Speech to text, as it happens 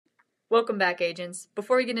Welcome back, agents.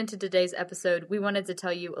 Before we get into today's episode, we wanted to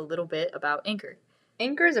tell you a little bit about Anchor.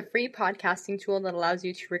 Anchor is a free podcasting tool that allows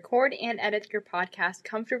you to record and edit your podcast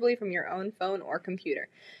comfortably from your own phone or computer.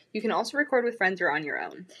 You can also record with friends or on your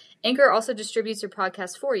own. Anchor also distributes your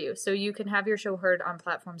podcast for you, so you can have your show heard on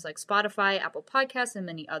platforms like Spotify, Apple Podcasts, and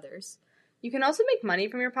many others. You can also make money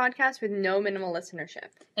from your podcast with no minimal listenership.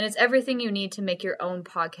 And it's everything you need to make your own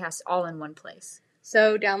podcast all in one place.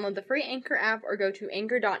 So download the free Anchor app or go to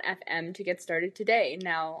anchor.fm to get started today.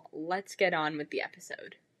 Now, let's get on with the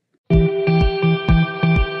episode.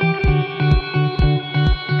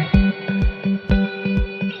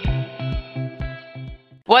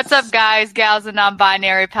 What's up, guys, gals, and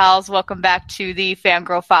non-binary pals? Welcome back to the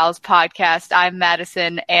Fangirl Files podcast. I'm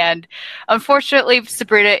Madison, and unfortunately,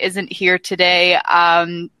 Sabrina isn't here today.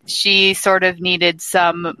 She sort of needed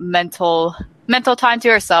some mental time to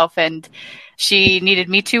herself, and she needed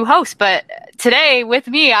me to host. But today, with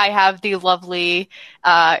me, I have the lovely,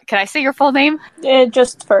 can I say your full name?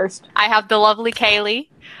 Just first. I have the lovely Kaylee.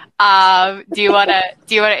 Do you wanna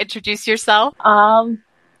introduce yourself?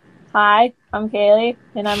 Hi, I'm Kaylee,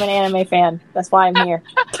 and I'm an anime fan. That's why I'm here.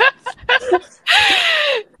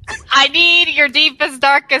 I need your deepest,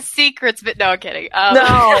 darkest secrets, but no, I'm kidding.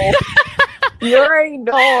 No. You already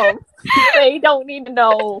know them. They don't need to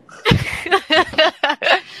know.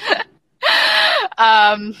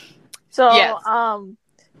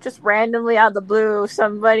 Just randomly out of the blue,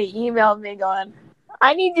 somebody emailed me going,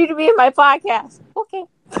 I need you to be in my podcast. Okay.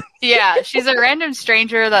 Yeah, she's a random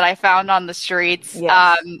stranger that I found on the streets.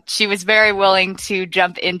 Yes. She was very willing to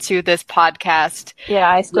jump into this podcast. Yeah,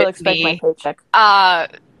 I still expect my paycheck.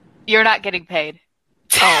 You're not getting paid.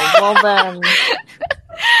 Oh, well then.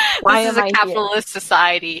 Why this is am a I capitalist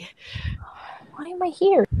society. Why am I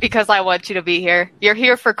here? Because I want you to be here. You're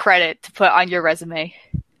here for credit to put on your resume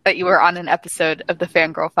that you were on an episode of the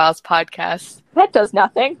Fangirl Files podcast. That does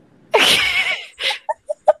nothing.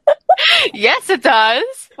 Yes, it does.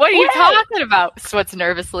 What are you talking about? Sweats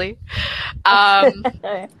nervously.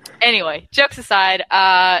 Anyway, jokes aside,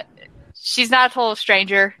 she's not a total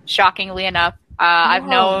stranger, shockingly enough. I've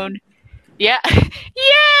known... Yeah.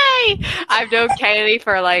 Yay! I've known Kaylee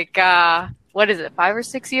for 5 or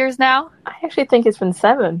 6 years now? I actually think it's been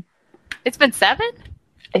 7. It's been 7?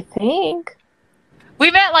 I think. We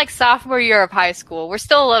met sophomore year of high school. We're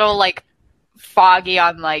still a little foggy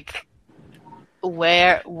on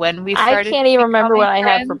when we started. I can't even remember what I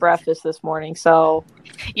had for breakfast this morning, so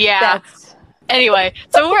yeah. Anyway,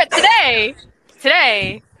 so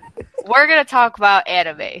today we're gonna talk about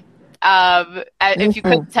anime. If you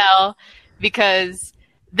couldn't tell, because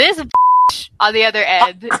this on the other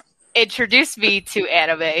end introduced me to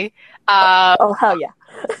anime. Oh hell yeah.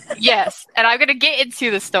 Yes, and I'm gonna get into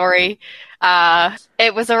the story.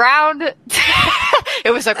 It was around.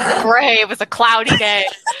 It was a cloudy day.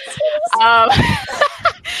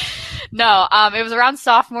 It was around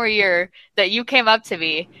sophomore year that you came up to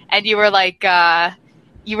me and you were like,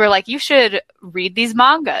 you should read these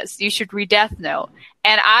mangas. You should read Death Note.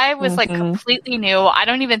 And I was completely new. I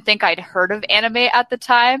don't even think I'd heard of anime at the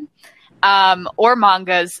time, or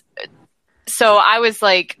mangas. So I was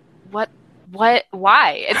like, what,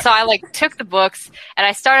 why? And so I took the books and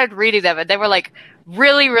I started reading them, and they were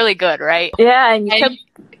really, really good, right? Yeah, and you kept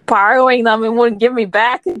borrowing them and wouldn't give me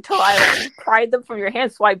back until I pried them from your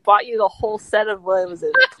hands. So I bought you the whole set of, 12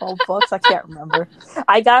 books? I can't remember.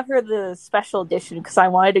 I got her the special edition because I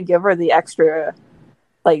wanted to give her the extra,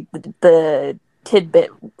 the tidbit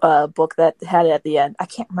book that had it at the end. I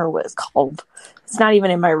can't remember what it's called. It's not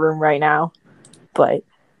even in my room right now, but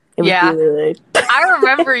it was good. I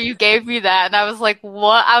remember you gave me that, and I was like,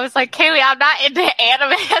 what? I was like, Kaylee, I'm not into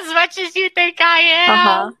anime as much as you think I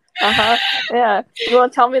am. Yeah. You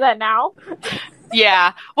want to tell me that now?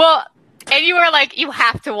 Yeah. Well, and you were like, you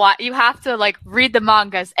have to read the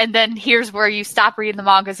mangas, and then here's where you stop reading the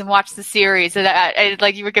mangas and watch the series. And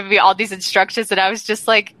you were giving me all these instructions, and I was just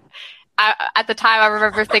like, at the time, I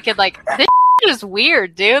remember thinking, this is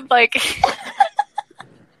weird, dude.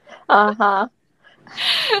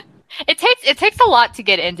 It takes a lot to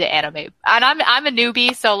get into anime, and I'm a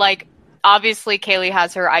newbie, so obviously Kaylee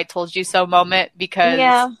has her "I told you so" moment because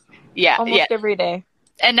almost every day.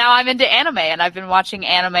 And now I'm into anime, and I've been watching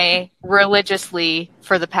anime religiously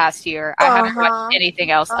for the past year. I haven't watched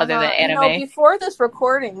anything else other than anime. Before this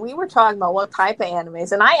recording, we were talking about what type of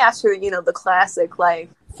animes, and I asked her, the classic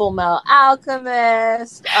Full Metal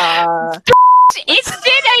Alchemist. It's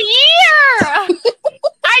been a year.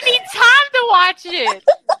 I need time to watch it.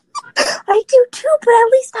 I do too, but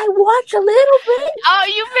at least I watch a little bit. Oh,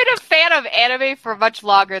 you've been a fan of anime for much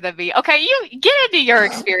longer than me. Okay, you get into your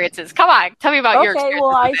experiences. Come on, tell me about your experiences. Okay,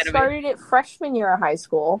 well, I with anime. started it freshman year of high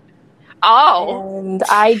school. Oh. And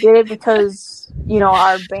I did it because,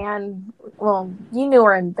 our band, well, you knew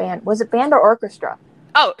her in band. Was it band or orchestra?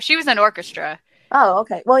 Oh, she was in orchestra. Oh,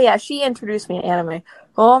 okay. Well, yeah, she introduced me to anime.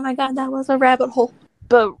 Oh my god, that was a rabbit hole.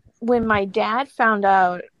 But when my dad found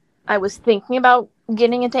out I was thinking about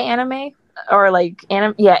getting into anime, or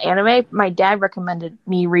anime, my dad recommended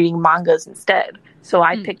me reading mangas instead. So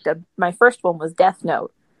I picked up, my first one was Death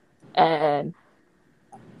Note. And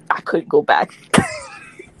I couldn't go back.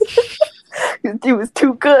 It was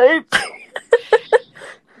too good.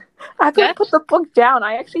 I couldn't put the book down.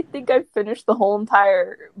 I actually think I finished the whole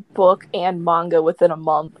entire book and manga within a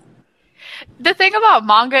month. The thing about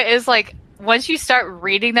manga is, like, once you start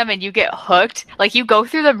reading them and you get hooked, like, you go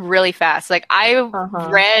through them really fast. Like, I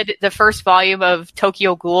read the first volume of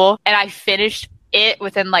Tokyo Ghoul, and I finished it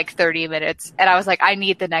within, like, 30 minutes. And I was like, I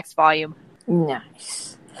need the next volume.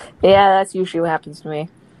 Nice. Yeah, that's usually what happens to me.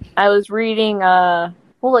 I was reading,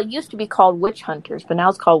 it used to be called Witch Hunters, but now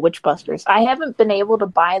it's called Witch Busters. I haven't been able to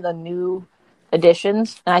buy the new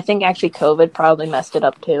editions, and I think actually COVID probably messed it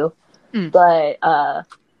up too. But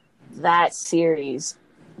that series,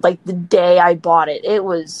 like the day I bought it, it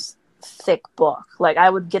was thick book. Like I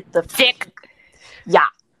would get the thick, yeah,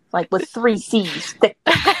 like with 3 C's, thick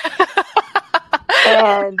book.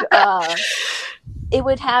 And it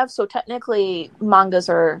would have, so technically mangas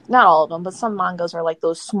are, not all of them, but some mangas are like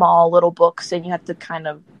those small little books and you have to kind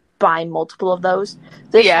of buy multiple of those.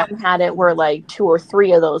 This one had it where like 2 or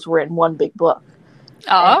 3 of those were in one big book.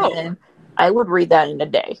 Oh. And I would read that in a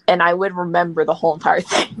day and I would remember the whole entire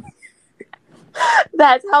thing.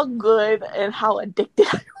 That's how good and how addicted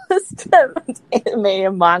I was to anime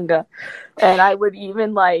and manga. And I would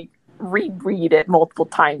even like reread it multiple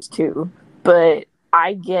times too. But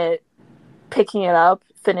I get picking it up,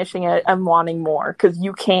 finishing it, and wanting more because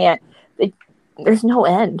you can't. There's no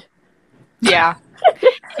end. Yeah,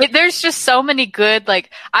 there's just so many good.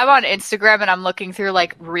 Like I'm on Instagram and I'm looking through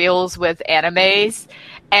like reels with animes,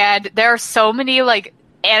 and there are so many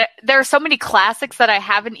there are so many classics that I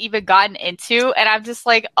haven't even gotten into, and I'm just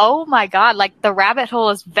like, oh my god! Like the rabbit hole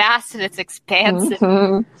is vast and it's expansive.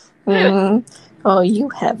 Oh, you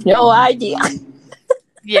have no idea.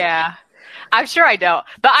 Yeah. I'm sure I don't.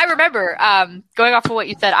 But I remember, going off of what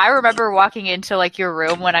you said, I remember walking into, like, your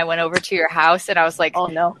room when I went over to your house, and I was like, oh,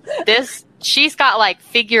 no. She's got, like,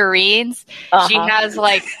 figurines. She has,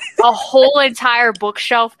 like, a whole entire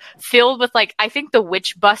bookshelf filled with, like, I think the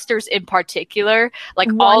Witch Busters in particular, like,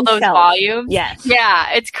 all those volumes. Yes.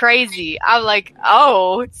 Yeah, it's crazy. I'm like,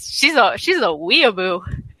 oh, she's a weeaboo.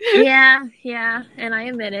 Yeah, and I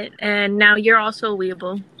admit it. And now you're also a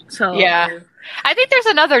weeaboo. So yeah. I think there's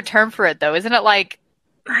another term for it though, isn't it? Like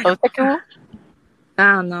otaku?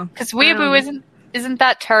 I don't know. Because weeaboo isn't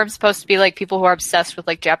that term supposed to be like people who are obsessed with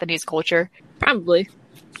like Japanese culture? Probably.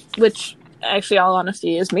 Which, actually, all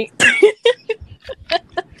honesty, is me.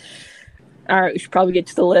 All right, we should probably get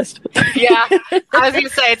to the list. Yeah, I was gonna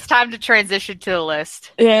say it's time to transition to the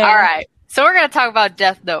list. Yeah. All right, so we're gonna talk about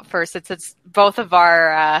Death Note first, since it's both of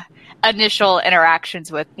our initial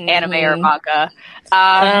interactions with anime or manga.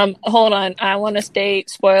 Hold on. I want to state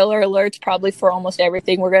spoiler alerts probably for almost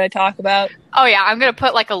everything we're going to talk about. Oh yeah, I'm going to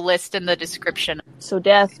put like a list in the description. So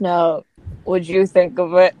Death Note, what'd you think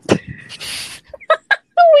of it?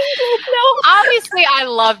 Obviously, I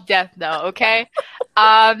love Death Note, okay?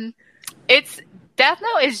 Death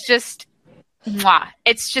Note is just mwah.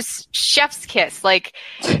 It's just chef's kiss. Like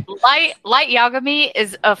Light Yagami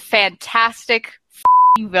is a fantastic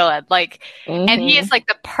villain, like, and he is like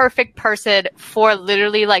the perfect person for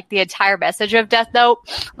literally like the entire message of Death Note.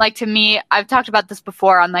 Like to me, I've talked about this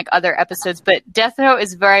before on like other episodes, but Death Note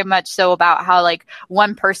is very much so about how like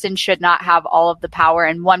one person should not have all of the power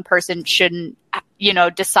and one person shouldn't,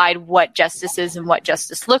 decide what justice is and what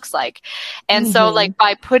justice looks like. And so like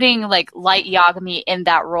by putting like Light Yagami in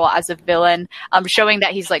that role as a villain, showing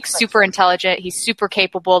that he's like super intelligent, he's super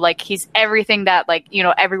capable, like he's everything that like,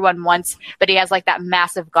 everyone wants, but he has like that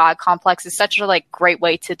massive God complex is such a like great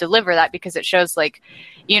way to deliver that because it shows like,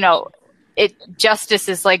 justice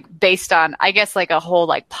is like based on, I guess, like a whole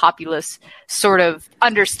like populist sort of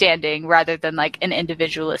understanding rather than like an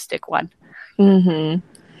individualistic one.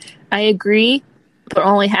 I agree, but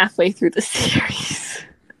only halfway through the series.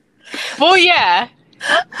 Well, yeah.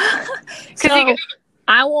 So,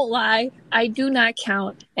 I won't lie. I do not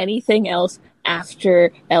count anything else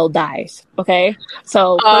after Elle dies. Okay?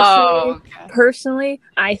 So, personally,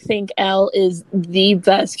 I think Elle is the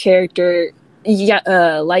best character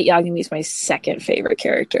Yeah, Light Yagami is my second favorite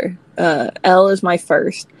character. L is my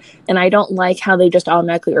first, and I don't like how they just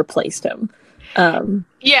automatically replaced him.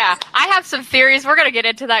 Yeah, I have some theories. We're gonna get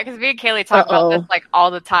into that because me and Kaylee talk about this like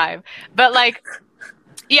all the time. But like,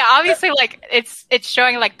 yeah, obviously, like it's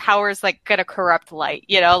showing like power's like gonna corrupt Light,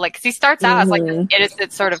 you know, like 'cause he starts out as like this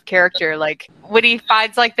innocent sort of character. Like when he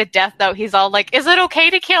finds like the Death Note, he's all like, "Is it okay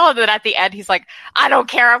to kill?" And then at the end, he's like, "I don't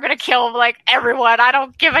care. I'm gonna kill like everyone. I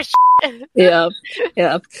don't give a shit." Yeah.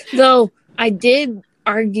 Though I did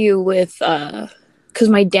argue with because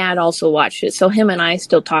my dad also watched it, so him and I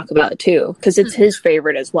still talk about it too because it's his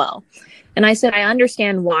favorite as well. And I said I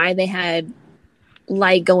understand why they had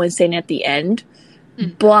Light go insane at the end.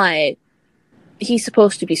 But he's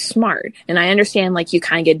supposed to be smart. And I understand, like, you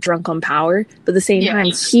kind of get drunk on power. But at the same time,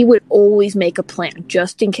 he would always make a plan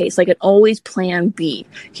just in case. Like, an always plan B.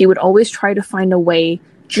 He would always try to find a way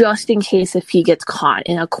just in case if he gets caught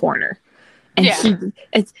in a corner. And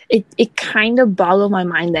it kind of boggled my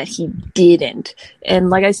mind that he didn't. And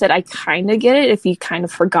like I said, I kind of get it if he kind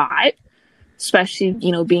of forgot. Especially,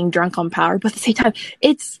 you know, being drunk on power. But at the same time,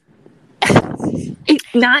 it's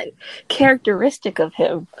not characteristic of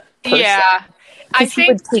him. Yeah, I think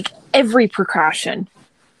he would take every precaution.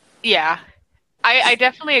 Yeah, I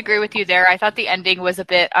definitely agree with you there. I thought the ending was a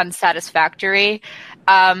bit unsatisfactory,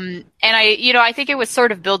 and I think it was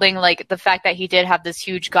sort of building like the fact that he did have this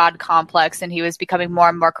huge god complex and he was becoming more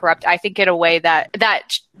and more corrupt. I think in a way that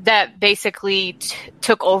basically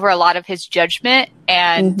took over a lot of his judgment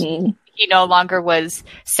and. He no longer was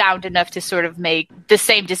sound enough to sort of make the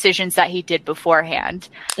same decisions that he did beforehand.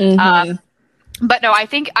 But no,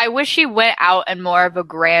 I wish he went out in more of a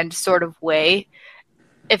grand sort of way,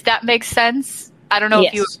 if that makes sense. I don't know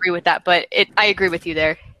if you agree with that, but I agree with you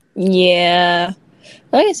there. Yeah.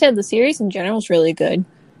 Like I said, the series in general is really good.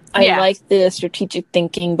 I like the strategic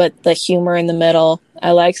thinking, but the humor in the middle.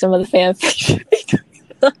 I like some of the fanfiction.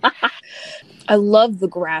 I love the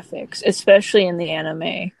graphics, especially in the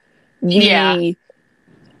anime. The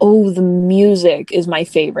music is my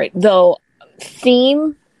favorite. Though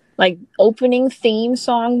opening theme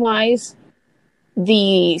song wise,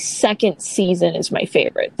 the second season is my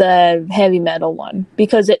favorite. The heavy metal one.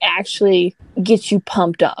 Because it actually gets you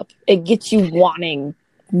pumped up. It gets you wanting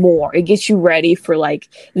more. It gets you ready for like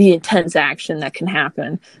the intense action that can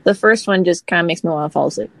happen. The first one just kind of makes me want to fall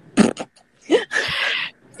asleep.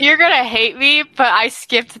 You're gonna hate me, but I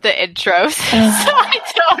skipped the intros, so I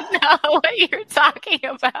don't know what you're talking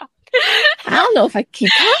about. I don't know if I keep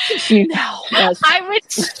talking to you now. I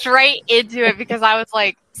went straight into it because I was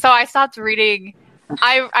like, so I stopped reading.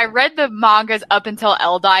 I read the mangas up until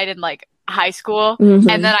L died in like high school, and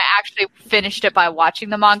then I actually finished it by watching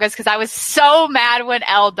the mangas because I was so mad when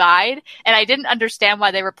L died, and I didn't understand why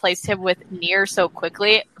they replaced him with Nier so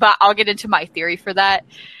quickly. But I'll get into my theory for that.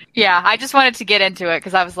 Yeah, I just wanted to get into it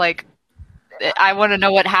because I was like, I want to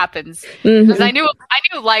know what happens. Because I knew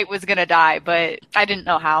Light was going to die, but I didn't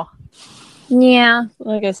know how. Yeah,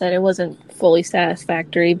 like I said, it wasn't fully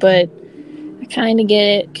satisfactory, but I kind of get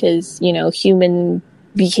it because, you know, human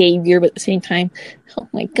behavior, but at the same time, oh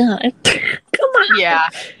my god, come on. Yeah,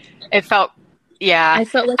 it felt, I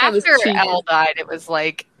felt like after Elle died, it was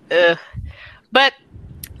like, ugh. But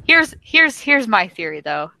here's my theory,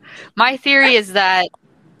 though. My theory is that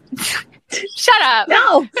shut up.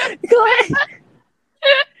 No, go ahead.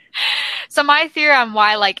 So my theory on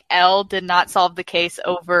why like Elle did not solve the case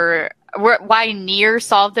over why Nier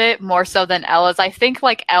solved it more so than Elle is I think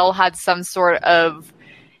like Elle had some sort of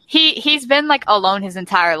he's been like alone his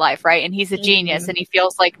entire life, right? And he's a genius and he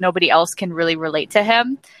feels like nobody else can really relate to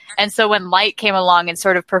him. And so when Light came along and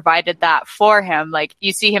sort of provided that for him, like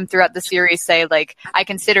you see him throughout the series say like, I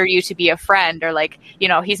consider you to be a friend or like, you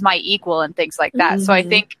know, he's my equal and things like that. So I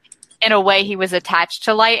think in a way he was attached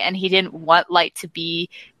to Light and he didn't want Light to be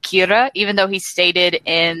Kira, even though he stated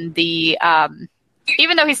in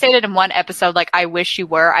one episode, like, I wish you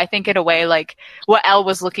were. I think in a way, like, what Elle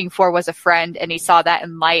was looking for was a friend, and he saw that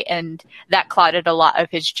in Light, and that clouded a lot of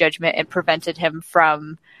his judgment and prevented him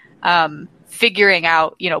from figuring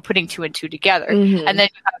out, you know, putting two and two together. And then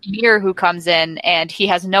you have Nier who comes in, and he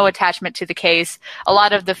has no attachment to the case. A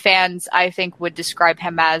lot of the fans, I think, would describe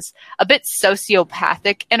him as a bit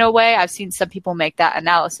sociopathic in a way. I've seen some people make that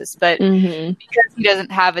analysis, but because he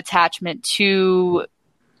doesn't have attachment to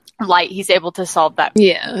Light, he's able to solve that.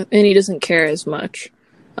 Yeah, and he doesn't care as much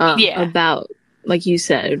about, like you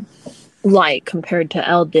said, Light compared to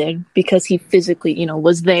Elle did, because he physically, you know,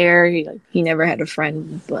 was there. He never had a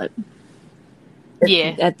friend, but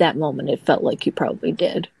at that moment, it felt like he probably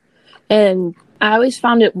did. And I always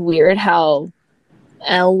found it weird how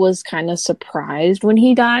Elle was kind of surprised when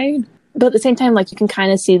he died. but at the same time, like, you can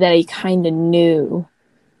kind of see that he kind of knew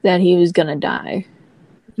that he was gonna die.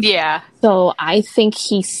 Yeah. So I think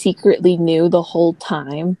he secretly knew the whole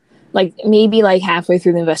time. Like, maybe like halfway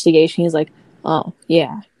through the investigation, he's like, oh,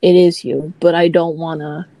 yeah, it is you, but I don't want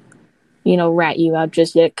to, rat you out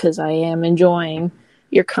just yet because I am enjoying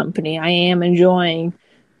your company. I am enjoying,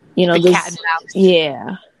 the this. cat and mouse.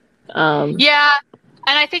 Yeah. Yeah.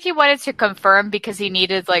 And I think he wanted to confirm because he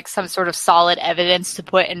needed like some sort of solid evidence to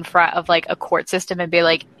put in front of like a court system and be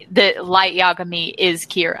like, the Light Yagami is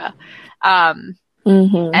Kira.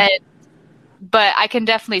 But I can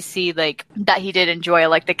definitely see like that he did enjoy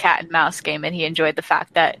like the cat and mouse game, and he enjoyed the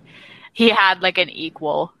fact that he had like an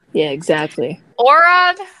equal. Yeah, exactly.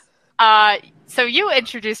 Oran, so you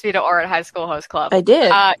introduced me to Oran High School Host Club. I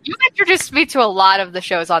did. You introduced me to a lot of the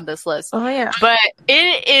shows on this list. Oh yeah. But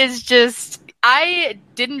it is just, I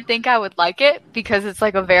didn't think I would like it because it's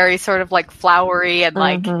like a very sort of like flowery and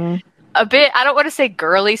like a bit, I don't want to say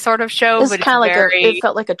girly sort of show, but it's kind of like it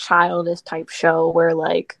felt like a childish type show where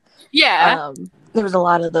like, yeah, there was a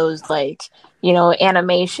lot of those like,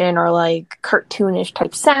 animation or like cartoonish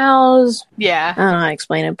type sounds. Yeah. I don't know how to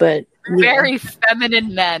explain it, but very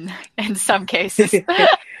feminine men in some cases.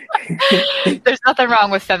 There's nothing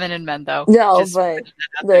wrong with feminine men though. No, Just but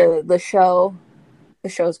the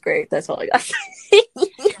show's great. That's all I got.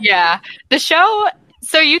 Yeah. The show,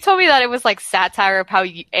 so you told me that it was like satire of how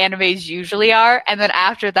animes usually are, and then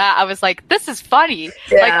after that I was like, this is funny.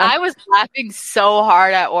 Yeah. Like, I was laughing so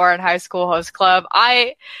hard at Oran High School Host Club.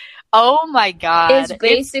 Oh my god. It's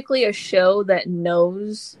basically a show that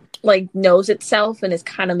knows itself and is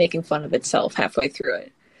kind of making fun of itself halfway through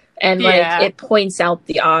it. And like it points out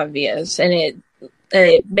the obvious, and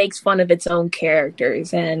it makes fun of its own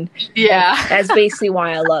characters, and that's basically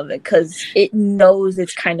why I love it, because it knows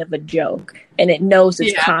it's kind of a joke and it knows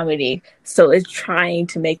it's comedy, so it's trying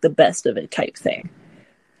to make the best of it type thing.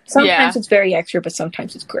 Sometimes it's very extra, but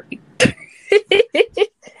sometimes it's great.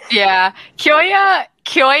 Yeah,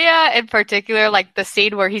 Kyoya in particular, like the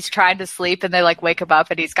scene where he's trying to sleep and they like wake him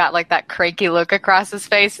up and he's got like that cranky look across his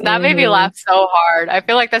face, that made me laugh so hard. I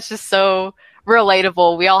feel like that's just so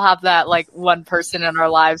relatable. We all have that like one person in our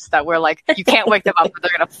lives that we're like, you can't wake them up or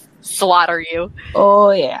they're gonna slaughter you.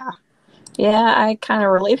 Oh yeah, I kind of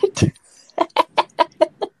related to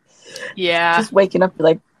yeah, just waking up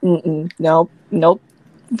like nope.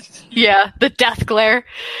 Yeah, the death glare.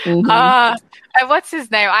 And what's his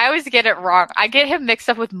name? I always get it wrong. I get him mixed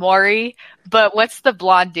up with Mori, but what's the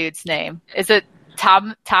blonde dude's name? Is it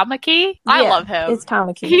Tamaki? I love him. It's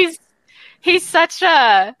Tamaki. He's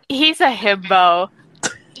a himbo.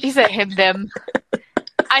 He's a himdim.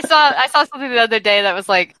 I saw something the other day that was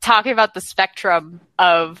like talking about the spectrum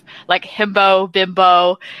of like himbo,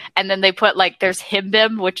 bimbo, and then they put like there's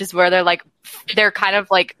himbim, which is where they're kind of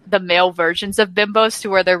like the male versions of bimbos, to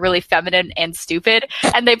where they're really feminine and stupid,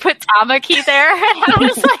 and they put Tamaki there. And I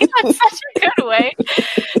was like, that's such a good way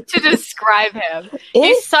to describe him.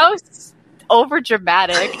 He's so over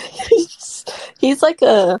dramatic. He's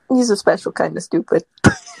a special kind of stupid.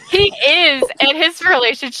 He is, and his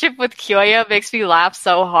relationship with Kyoya makes me laugh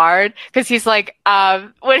so hard, because he's like,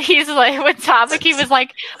 when Tamaki was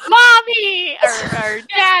like, "Mommy" or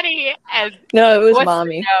 "Daddy," and no, it was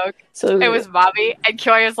mommy. So it was mommy, and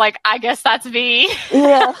Kyoya's like, "I guess that's me."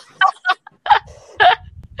 Yeah.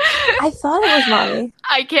 I thought it was mommy.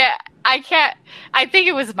 I can't. I think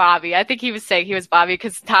it was mommy. I think he was saying he was mommy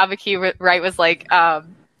because Tamaki was like,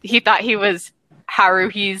 he thought he was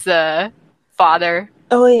Haruhi's father.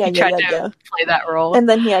 Oh yeah, he tried to play that role, and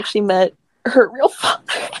then he actually met her real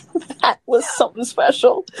father. That was something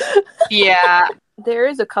special. Yeah, there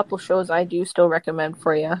is a couple shows I do still recommend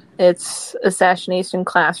for you. It's Assassination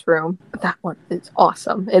Classroom. That one is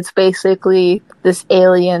awesome. It's basically this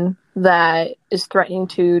alien that is threatening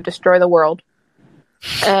to destroy the world,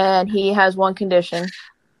 and he has one condition,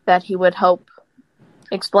 that he would help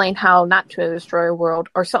explain how not to destroy a world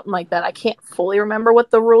or something like that. I can't fully remember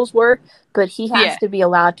what the rules were, but he has to be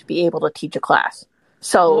allowed to be able to teach a class.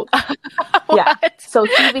 So, so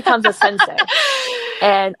he becomes a sensei,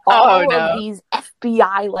 and all of these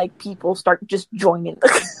FBI people start just joining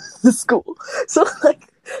the school. So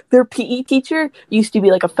like their PE teacher used to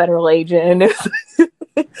be like a federal agent.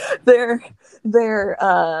 they're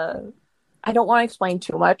I don't want to explain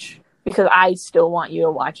too much because I still want you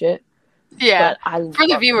to watch it. Yeah, for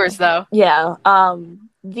the viewers, though. Yeah,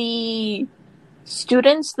 the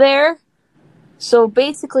students there. So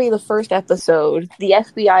basically, the first episode, the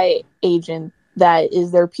FBI agent that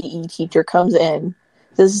is their PE teacher comes in.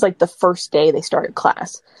 This is like the first day they started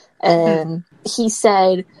class, and he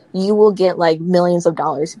said, "You will get like millions of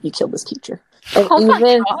dollars if you kill this teacher." And Oh my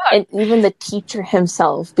even God. and even the teacher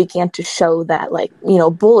himself began to show that, like,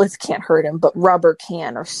 bullets can't hurt him, but rubber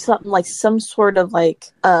can, or something, like some sort of like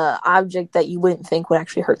object that you wouldn't think would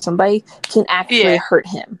actually hurt somebody can actually hurt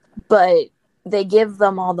him. But they give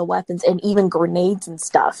them all the weapons and even grenades and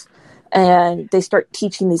stuff, and they start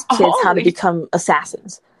teaching these kids how to become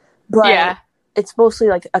assassins. But it's mostly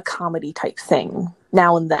like a comedy type thing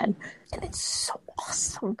now and then, and it's so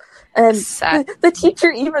awesome. And the teacher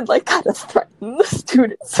even like kind of threatened the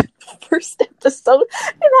students in the first episode,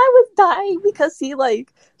 and I was dying because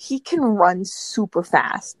he can run super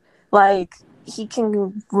fast. Like, he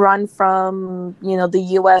can run from the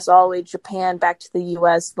U.S. all the way to Japan back to the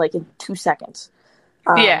U.S. like in 2 seconds.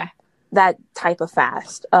 That type of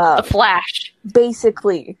fast. The Flash,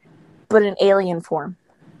 basically, but in alien form,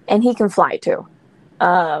 and he can fly too.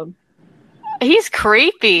 He's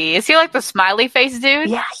creepy. Is he like the smiley face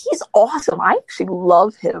dude? Yeah, he's awesome. I actually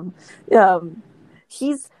love him.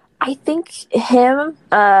 I think him,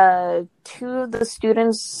 two of the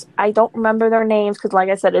students, I don't remember their names because, like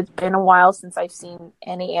I said, it's been a while since I've seen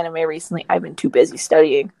any anime recently. I've been too busy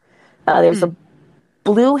studying. There's a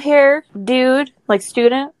blue hair dude, like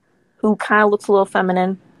student, who kind of looks a little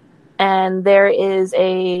feminine. And there is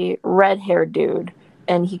a red hair dude,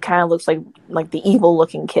 and he kind of looks like the evil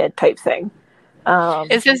looking kid type thing.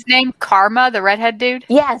 Is his name Karma, the redhead dude?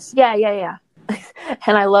 Yes, yeah.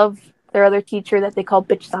 And I love their other teacher that they call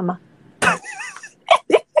Bitch Sama.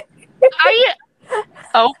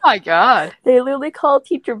 Oh my God. They literally call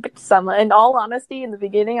teacher Bitch Sama. In all honesty, in the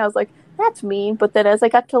beginning, I was like, that's mean. But then as I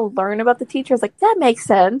got to learn about the teacher, I was like, that makes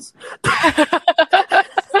sense.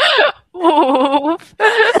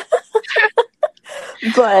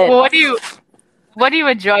 But what do you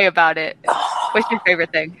enjoy about it? What's your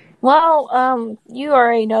favorite thing? Well, you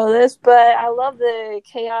already know this, but I love the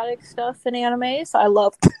chaotic stuff in anime. So I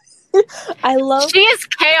love. She is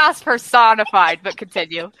chaos personified, but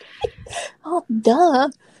continue. Oh, duh.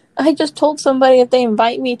 I just told somebody if they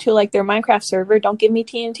invite me to like their Minecraft server, don't give me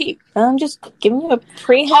TNT. I'm just giving you a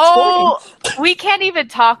pre-head warning. We can't even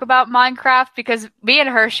talk about Minecraft because me and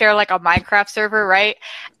her share like a Minecraft server, right?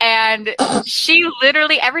 And she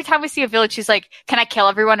literally, every time we see a village, she's like, can I kill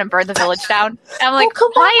everyone and burn the village down? And I'm like,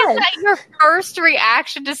 why is that your first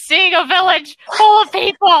reaction to seeing a village full of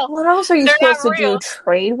people? What else are you supposed to do?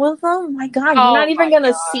 Trade with them? My God, you're not even going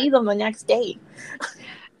to see them the next day.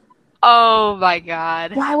 Oh my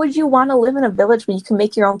God. Why would you want to live in a village where you can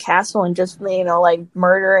make your own castle and just, like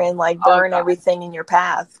murder and like burn everything in your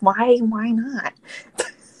path? Why not?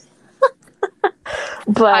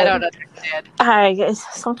 But I don't understand.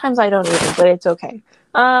 Sometimes I don't either, but it's okay.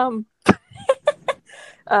 The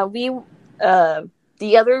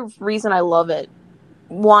other reason I love it,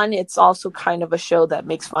 one, it's also kind of a show that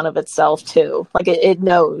makes fun of itself too. Like it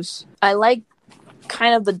knows. I like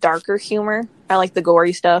kind of the darker humor. I like the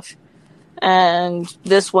gory stuff. And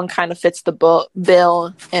this one kind of fits the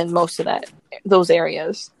bill in most of those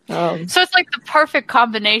areas. So it's like the perfect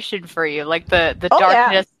combination for you, like the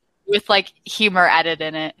darkness with like humor added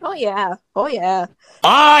in it. Oh yeah.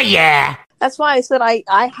 That's why I said I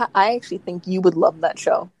actually think you would love that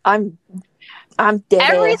show. I'm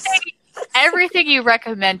dead. Everything you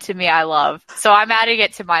recommend to me, I love. So I'm adding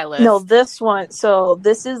it to my list. No, this one. So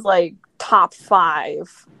this is like top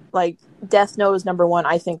 5. Like Death Note is number 1.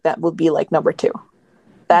 I think that would be like number 2.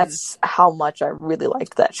 That's how much I really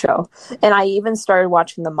liked that show. And I even started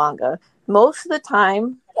watching the manga. Most of the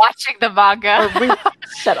time, watching the manga.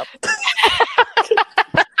 Shut up.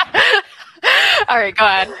 All right, go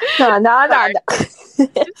ahead. No.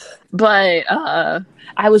 But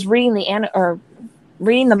I was reading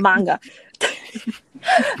the manga,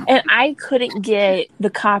 and I couldn't get the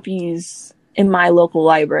copies in my local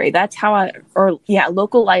library. That's how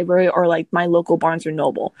local library or like my local Barnes or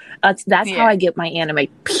Noble. That's how I get my anime,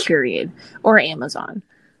 period, or Amazon.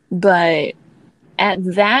 But at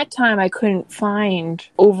that time, I couldn't find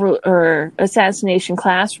Assassination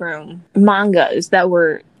Classroom mangas that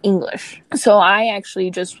were English. So I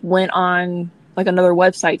actually just went on like another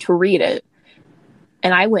website to read it,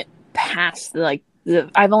 and I went past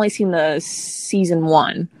I've only seen the season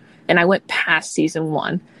 1, and I went past season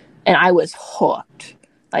 1. And I was hooked.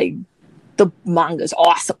 Like, the manga's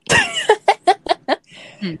awesome.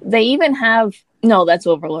 They even have... No, that's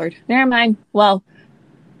Overlord. Never mind. Well,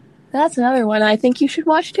 that's another one I think you should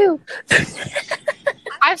watch, too.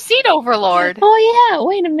 I've seen Overlord. Oh, yeah.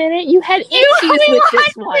 Wait a minute. You had issues with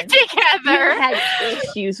this one. Together. You had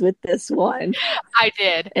issues with this one. I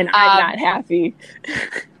did. And I'm not happy.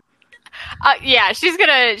 Yeah, she's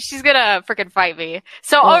gonna freaking fight me.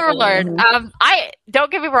 So Overlord, I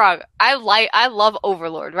don't get me wrong, I love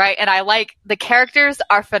Overlord, right? And I like the characters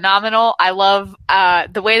are phenomenal. I love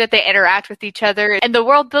the way that they interact with each other and the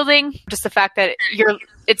world building. Just the fact that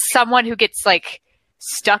it's someone who gets like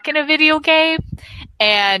stuck in a video game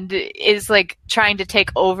and is like trying to take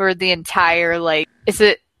over the entire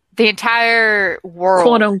the entire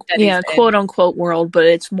world, quote unquote world, but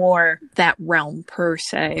it's more that realm per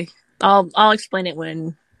se. I'll explain it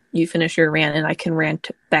when you finish your rant, and I can rant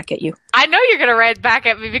back at you. I know you're gonna rant back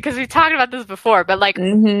at me because we talked about this before, but like,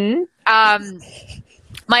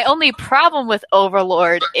 my only problem with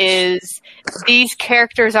Overlord is these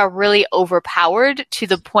characters are really overpowered to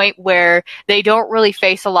the point where they don't really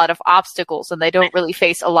face a lot of obstacles and they don't really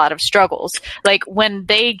face a lot of struggles. Like when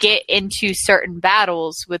they get into certain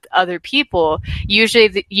battles with other people,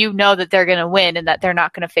 usually you know that they're going to win and that they're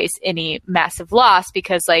not going to face any massive loss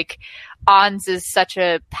because like Ons is such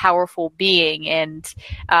a powerful being and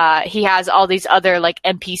he has all these other like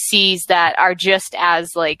NPCs that are just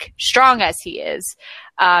as like strong as he is.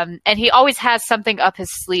 And he always has something up his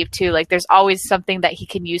sleeve too. Like there's always something that he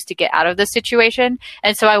can use to get out of the situation.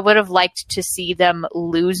 And so I would have liked to see them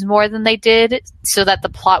lose more than they did so that the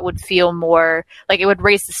plot would feel more like it would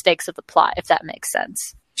raise the stakes of the plot, if that makes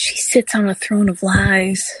sense. She sits on a throne of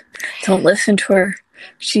lies. Don't listen to her.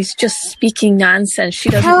 She's just speaking nonsense. She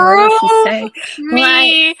doesn't know what to say.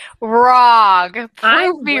 Me wrong.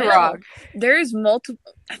 Prove me wrong. There's multiple.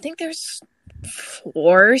 I think there's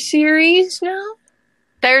 4 series now.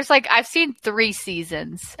 There's like, I've seen 3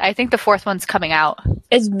 seasons. I think the 4th one's coming out.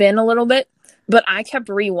 It's been a little bit, but I kept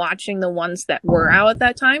rewatching the ones that were out at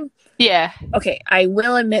that time. Yeah. Okay, I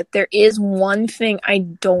will admit there is one thing I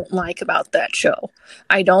don't like about that show.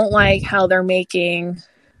 I don't like how they're making...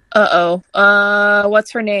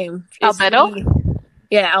 what's her name? Albedo?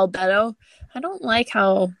 Yeah, Albedo. I don't like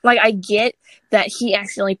how... Like, I get that he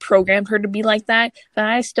accidentally programmed her to be like that, but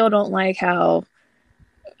I still don't like how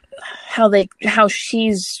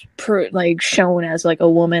she's like shown as like a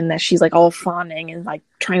woman that she's like all fawning and like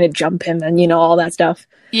trying to jump him and all that stuff.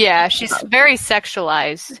 Yeah, she's very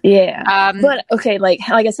sexualized. Yeah, but okay, like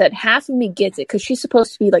I said, half of me gets it because she's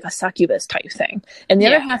supposed to be like a succubus type thing, and the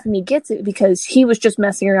other half of me gets it because he was just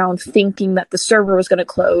messing around thinking that the server was going to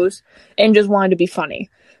close and just wanted to be funny.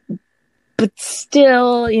 But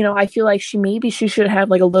still, I feel like she should have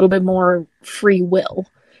like a little bit more free will.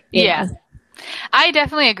 Yeah. I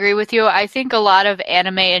definitely agree with you. I think a lot of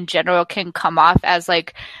anime in general can come off as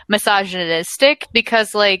like misogynistic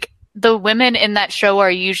because like the women in that show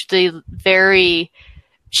are usually they're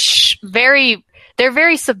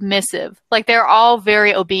very submissive. Like they're all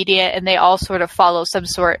very obedient and they all sort of follow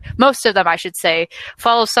most of them I should say,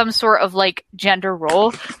 follow some sort of like gender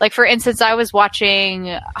role. Like for instance, I was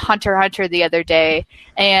watching Hunter x Hunter the other day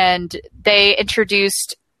and they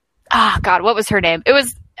introduced, what was her name? It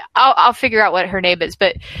was, I'll figure out what her name is,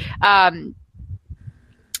 but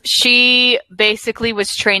she basically was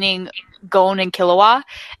training Gon and Killua,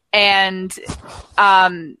 and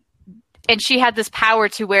she had this power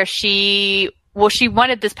to where she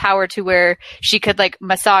wanted this power to where she could like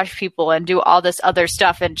massage people and do all this other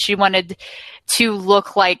stuff, and she wanted to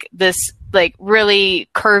look like this like really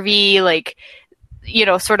curvy like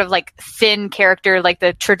sort of like thin character, like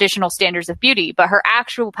the traditional standards of beauty. But her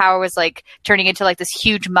actual power was like turning into like this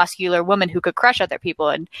huge muscular woman who could crush other people.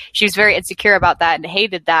 And she was very insecure about that and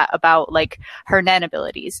hated that about like her Nen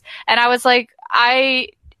abilities. And I was like,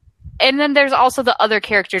 and then there's also the other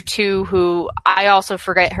character too, who I also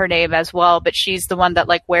forget her name as well, but she's the one that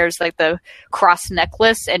like wears like the cross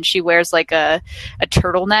necklace and she wears like a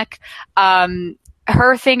turtleneck.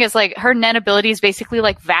 Her thing is like her Nen ability is basically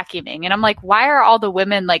like vacuuming, and I'm like, why are all the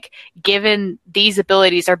women like given these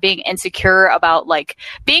abilities are being insecure about like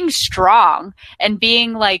being strong and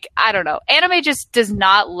being like, I don't know, anime just does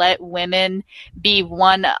not let women be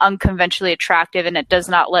unconventionally attractive, and it does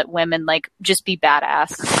not let women like just be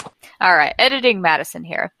badass. All right, editing Madison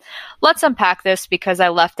here. Let's unpack this because I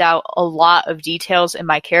left out a lot of details in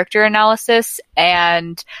my character analysis,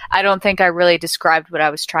 and I don't think I really described what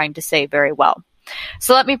I was trying to say very well.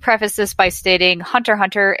 So let me preface this by stating Hunter x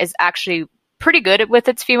Hunter is actually pretty good with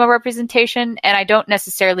its female representation, and I don't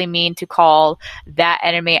necessarily mean to call that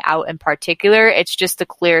anime out in particular. It's just the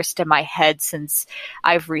clearest in my head since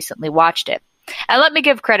I've recently watched it. And let me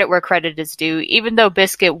give credit where credit is due. Even though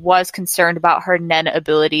Biscuit was concerned about her Nen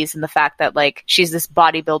abilities and the fact that, like, she's this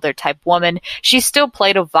bodybuilder type woman, she still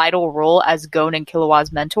played a vital role as Gon and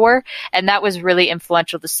Killua's mentor. And that was really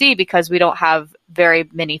influential to see because we don't have very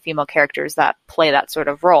many female characters that play that sort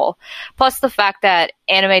of role. Plus the fact that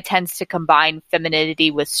anime tends to combine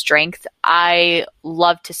femininity with strength. I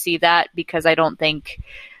love to see that because I don't think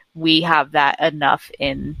we have that enough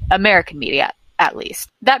in American media, at least.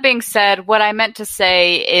 That being said, what I meant to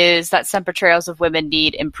say is that some portrayals of women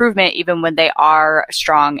need improvement even when they are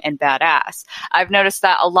strong and badass. I've noticed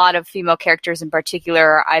that a lot of female characters in particular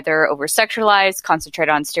are either over-sexualized, concentrate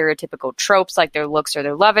on stereotypical tropes like their looks or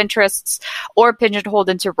their love interests, or pigeonholed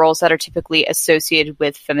into roles that are typically associated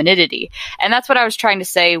with femininity. And that's what I was trying to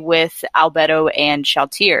say with Albedo and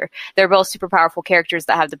Shaltir. They're both super powerful characters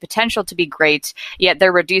that have the potential to be great, yet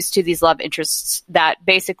they're reduced to these love interests that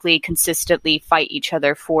basically consistently fight each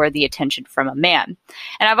other for the attention from a man.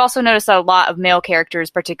 And I've also noticed that a lot of male characters,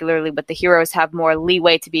 particularly with the heroes, have more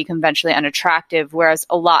leeway to be conventionally unattractive, whereas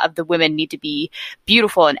a lot of the women need to be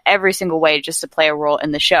beautiful in every single way just to play a role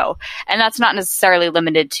in the show. And that's not necessarily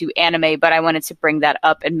limited to anime, but I wanted to bring that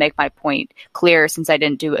up and make my point clear since I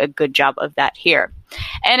didn't do a good job of that here.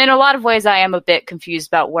 And in a lot of ways, I am a bit confused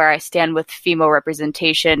about where I stand with female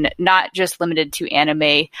representation, not just limited to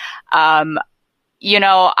anime.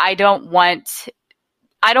 I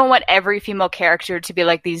don't want every female character to be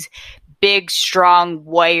like these big, strong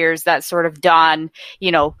warriors that sort of don,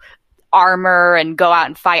 armor and go out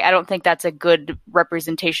and fight. I don't think that's a good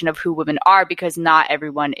representation of who women are because not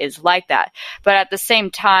everyone is like that. But at the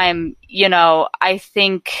same time, I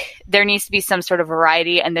think there needs to be some sort of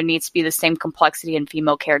variety and there needs to be the same complexity in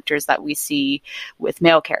female characters that we see with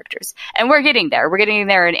male characters. And we're getting there. We're getting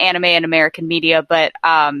there in anime and American media, but,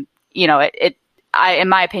 in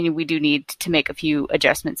my opinion, we do need to make a few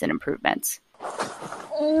adjustments and improvements.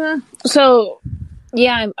 So,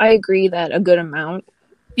 yeah, I agree that a good amount.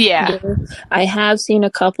 Yeah. I have seen a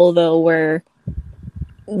couple, though, where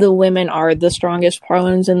the women are the strongest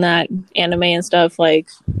ones in that anime and stuff, like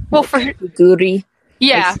Guri.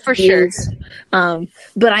 Yeah, for sure.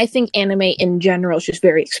 But I think anime in general is just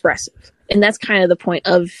very expressive. And that's kind of the point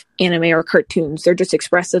of anime or cartoons. They're just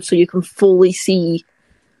expressive so you can fully see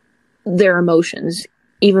their emotions,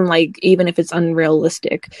 even if it's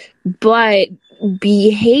unrealistic. But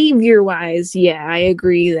behavior wise, yeah, I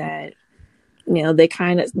agree that they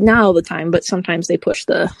kind of, not all the time, but sometimes they push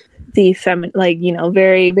the feminine,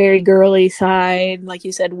 very, very girly side, like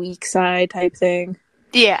you said, weak side type thing.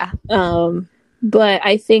 Yeah. But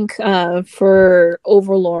I think for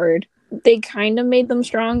Overlord, they kind of made them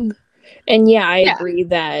strong. And yeah, I agree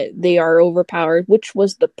that they are overpowered, which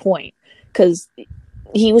was the point, because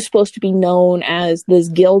he was supposed to be known as this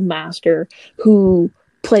guild master who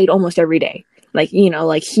played almost every day.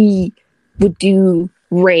 He would do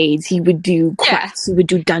raids, he would do quests, he would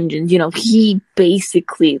do dungeons. He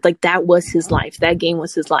basically, that was his life. That game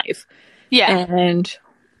was his life. Yeah. And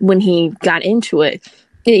when he got into it,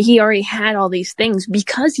 he already had all these things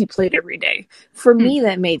because he played every day. For me,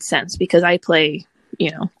 that made sense because I play,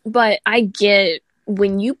 But I get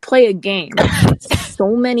when you play a game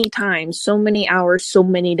so many times, so many hours, so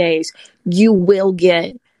many days, you will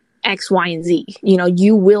get X, Y, and Z.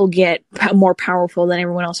 You will get more powerful than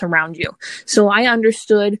everyone else around you. So I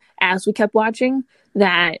understood as we kept watching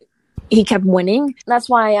that he kept winning. That's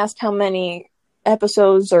why I asked how many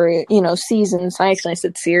episodes or, seasons. I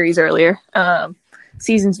said series earlier.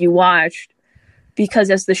 Seasons you watched.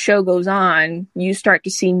 Because as the show goes on, you start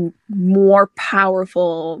to see more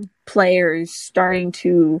powerful players starting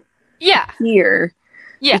to hear.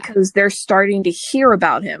 Yeah. Because they're starting to hear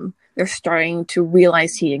about him. They're starting to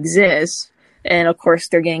realize he exists. And of course,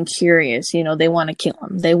 they're getting curious. They want to kill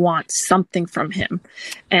him. They want something from him.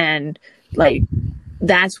 And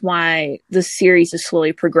that's why the series is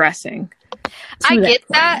slowly progressing. I get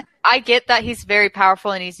that. I get that he's very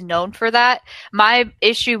powerful and he's known for that. My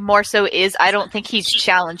issue more so is I don't think he's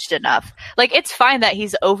challenged enough. It's fine that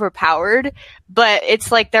he's overpowered, but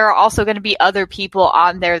it's there are also going to be other people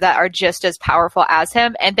on there that are just as powerful as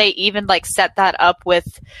him. And they even set that up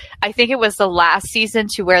with, I think it was the last season,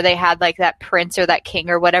 to where they had that prince or that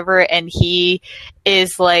king or whatever. And he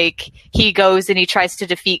is he goes and he tries to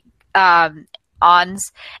defeat,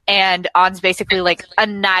 Ons, and Ons basically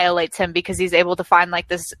annihilates him because he's able to find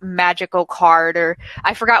this magical card, or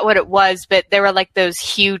I forgot what it was, but they were those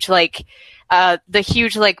huge the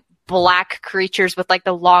huge black creatures with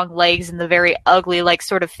the long legs and the very ugly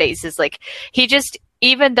sort of faces. He just,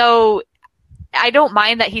 even though I don't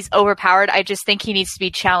mind that he's overpowered. I just think he needs to be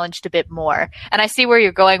challenged a bit more. And I see where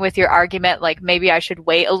you're going with your argument. Like, maybe I should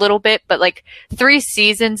wait a little bit, but like 3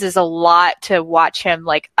 seasons is a lot to watch him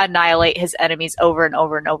like annihilate his enemies over and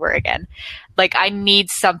over and over again. Like, I need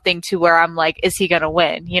something to where I'm like, is he going to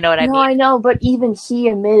win? You know what I mean? No, I know, but even he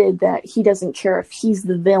admitted that he doesn't care if he's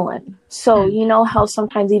the villain. So, you know how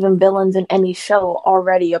sometimes even villains in any show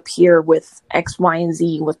already appear with X, Y, and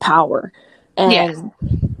Z with power. And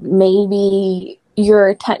maybe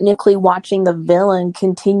you're technically watching the villain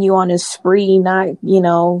continue on his spree, not,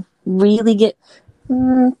 really get...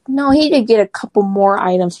 No, he did get a couple more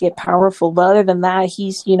items to get powerful, but other than that,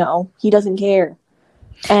 he's, he doesn't care.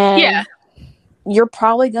 And you're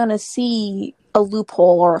probably going to see a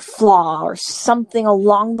loophole or a flaw or something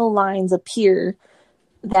along the lines appear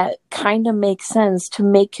that kind of makes sense to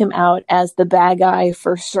make him out as the bad guy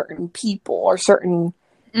for certain people or certain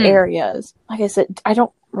areas. Like I said, I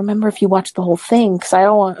don't remember if you watched the whole thing, because I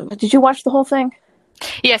don't want... Did you watch the whole thing?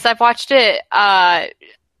 Yes, I've watched it.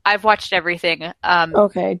 I've watched everything.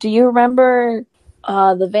 Okay. Do you remember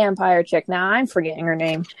the vampire chick? Now I'm forgetting her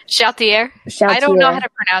name. Shoutier? I don't know how to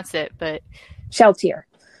pronounce it, but... Shoutier.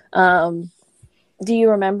 Do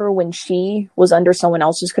you remember when she was under someone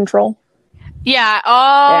else's control? Yeah.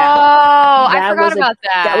 Oh, I forgot about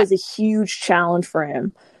that. That was a huge challenge for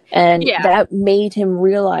him. And that made him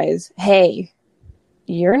realize, hey,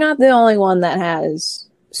 you're not the only one that has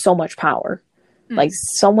so much power. Like,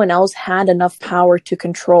 someone else had enough power to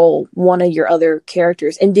control one of your other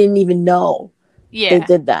characters and didn't even know they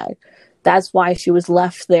did that. That's why she was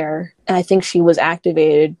left there. And I think she was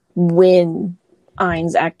activated when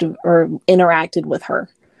Ainz interacted with her.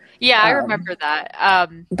 Yeah, I remember that.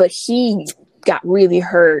 But he got really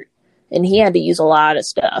hurt, and he had to use a lot of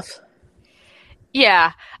stuff.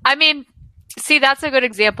 Yeah. I mean, see, that's a good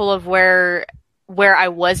example of where I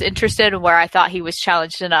was interested and where I thought he was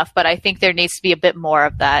challenged enough, but I think there needs to be a bit more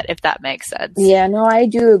of that, if that makes sense. Yeah, no, I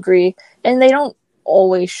do agree. And they don't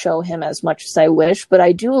always show him as much as I wish, but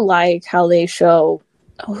I do like how they show...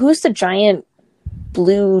 who's the giant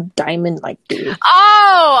blue diamond-like dude?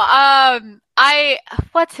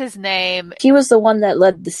 What's his name? He was the one that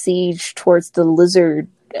led the siege towards the lizard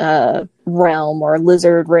realm or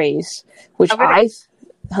lizard race, which Cocytus?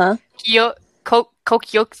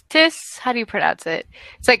 How do you pronounce it?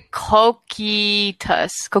 It's like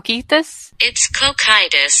Cocytus. Cocytus? It's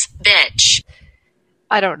Cocytus, bitch.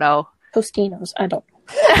 I don't know. Tostinos. I don't.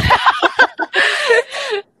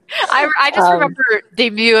 I just remember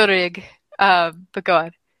Demiurg. But go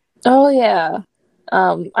on. Oh, yeah.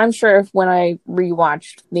 I'm sure if when I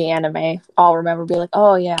rewatched the anime, I'll remember being like,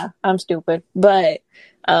 oh, yeah, I'm stupid. But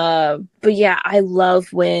yeah, I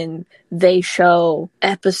love when they show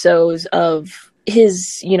episodes of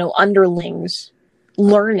his, underlings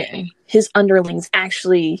learning. His underlings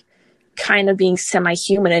actually kind of being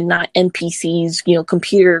semi-human and not NPCs,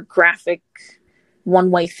 computer graphic,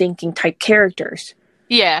 one-way thinking type characters.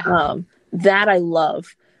 Yeah. That I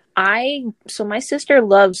love. So my sister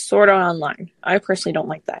loves Sword Art Online. I personally don't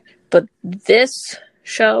like that. But this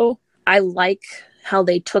show, I like how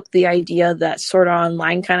they took the idea that Sword Art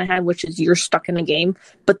Online kind of had, which is you're stuck in a game,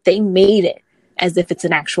 but they made it as if it's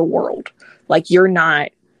an actual world. Like, you're not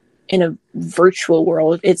in a virtual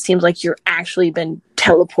world. It seems like you're actually been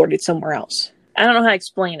teleported somewhere else. I don't know how to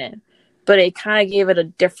explain it, but it kind of gave it a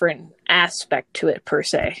different aspect to it, per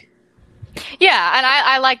se. Yeah, and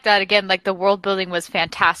I like that. Again, like, the world building was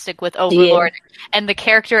fantastic with Overlord, and the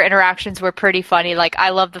character interactions were pretty funny. Like,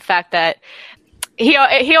 I love the fact that he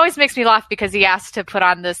always makes me laugh because he has to put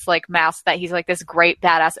on this, like, mask that he's, like, this great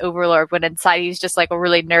badass Overlord, when inside he's just, like, a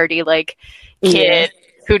really nerdy, like, kid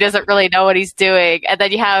who doesn't really know what he's doing. And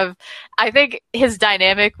then you have, I think his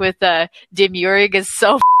dynamic with Demiurg is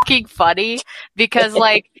so fucking funny because,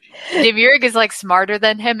 like, Demiurg is, like, smarter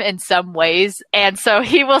than him in some ways, and so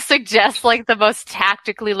he will suggest, like, the most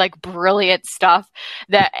tactically, like, brilliant stuff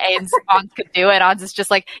that Ans could do, and Ans is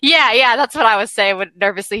just like, yeah, that's what I was saying. When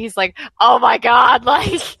nervously he's like, oh my god,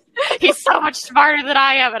 like, he's so much smarter than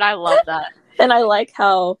I am, and I love that. And I like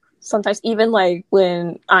how sometimes even, like,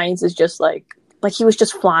 when Ainz is just like he was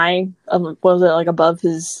just flying, above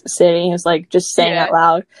his city, he was, like, just saying out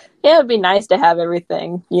loud, yeah, it'd be nice to have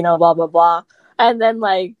everything, blah, blah, blah. And then,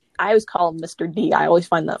 like, I always call him Mr. D. I always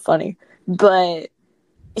find that funny. But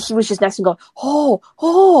he was just next to him going, oh,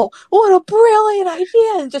 what a brilliant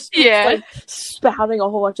idea. And just like spouting a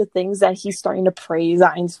whole bunch of things that he's starting to praise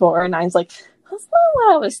Ainz for. And Ainz like, that's not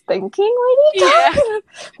what I was thinking. What are you talking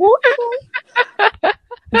about?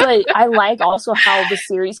 But I like also how the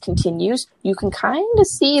series continues. You can kind of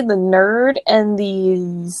see the nerd and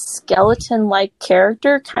the skeleton-like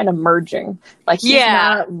character kind of merging. Like, he's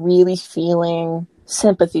not really feeling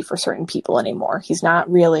sympathy for certain people anymore. He's not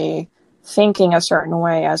really thinking a certain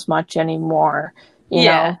way as much anymore. You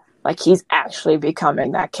know? Like, he's actually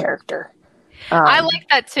becoming that character. I like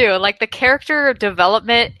that too. Like, the character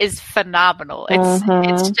development is phenomenal.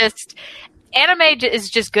 It's just... Anime is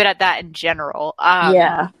just good at that in general.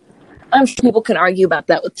 Yeah. I'm sure people can argue about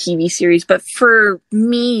that with TV series, but for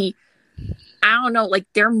me, I don't know, like,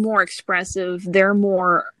 they're more expressive. They're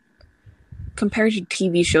more, compared to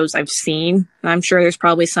TV shows I've seen, and I'm sure there's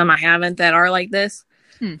probably some I haven't that are like this,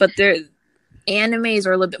 but animes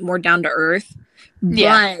are a little bit more down to earth.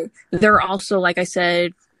 But they're also, like I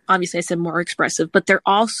said, obviously I said more expressive, but they're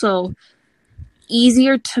also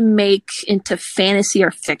easier to make into fantasy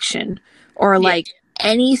or fiction. Or like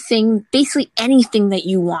anything, basically anything that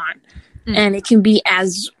you want. And it can be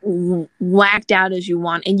as whacked out as you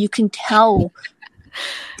want. And you can tell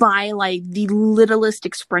by like the littlest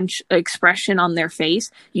expression on their face,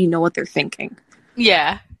 you know what they're thinking.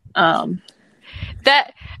 Yeah.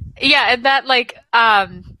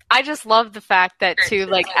 I just love the fact that too,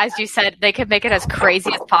 like, as you said, they can make it as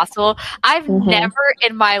crazy as possible. I've never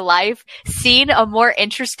in my life seen a more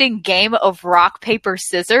interesting game of rock, paper,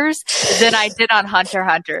 scissors than I did on Hunter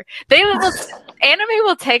x Hunter. Anime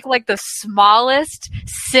will take like the smallest,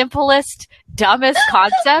 simplest, dumbest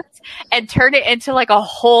concept and turn it into like a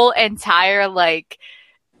whole entire like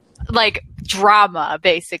drama,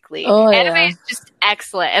 basically. Anime is just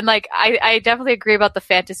excellent. And like I definitely agree about the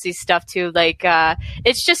fantasy stuff too. Like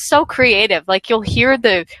it's just so creative. Like, you'll hear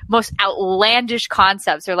the most outlandish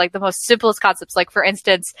concepts or like the most simplest concepts. Like, for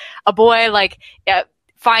instance, a boy like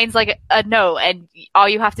finds like a note, and all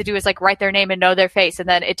you have to do is like write their name and know their face, and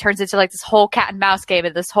then it turns into like this whole cat and mouse game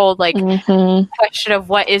and this whole like question of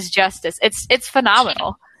what is justice. It's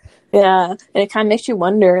phenomenal. Yeah, and it kind of makes you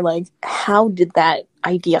wonder, like, how did that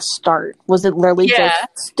idea start? Was it literally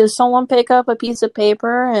just, does someone pick up a piece of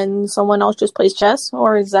paper and someone else just plays chess?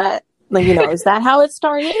 Or is that, like, you know, is that how it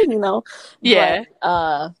started, you know? Yeah.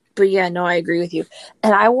 But yeah, no, I agree with you.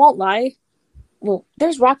 And I won't lie, well,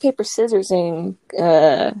 there's rock, paper, scissors in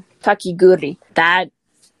Kakiguri. That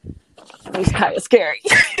is kind of scary.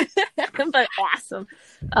 But awesome.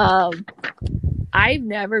 I've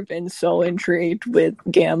never been so intrigued with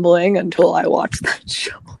gambling until I watched that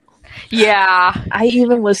show. Yeah. I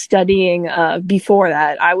even was studying, before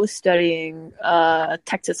that, I was studying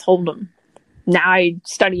Texas Hold'em. Now I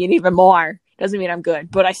study it even more. Doesn't mean I'm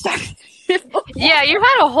good, but I study it more. Yeah, you've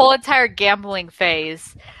had a whole entire gambling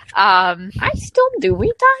phase. I still do. What are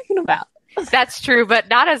you talking about? That's true, but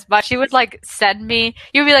not as much. You would like send me,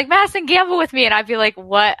 you'd be like, Madison, gamble with me. And I'd be like,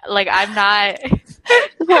 what? Like, I'm not.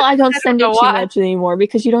 Well, I don't send it too much anymore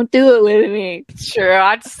because you don't do it with me. True.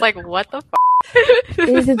 I'm just like, what the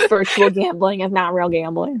This is virtual gambling and not real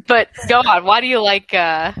gambling. But go on. Why do you like,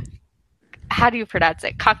 how do you pronounce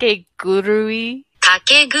it? Kakegurui?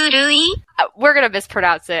 Kakegurui? We're going to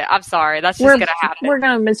mispronounce it. I'm sorry. That's just going to happen. We're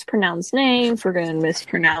going to mispronounce names. We're going to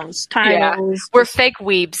mispronounce titles. Yeah. We're fake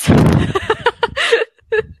weebs.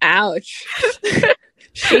 Ouch.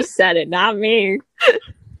 She said it, not me.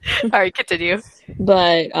 All right, continue.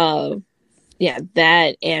 But, yeah,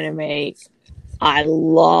 that anime I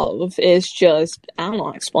love. It's just, I don't know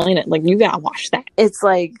how to explain it. Like, you gotta watch that. It's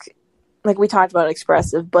like we talked about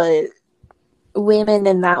expressive, but women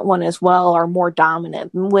in that one as well are more dominant.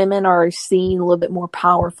 Women are seen a little bit more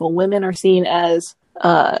powerful. Women are seen as,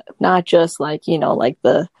 not just like, you know, like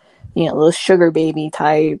the sugar baby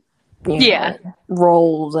type,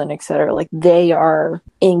 roles and etc. Like, they are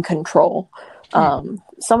in control.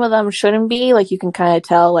 Some of them shouldn't be, like, you can kind of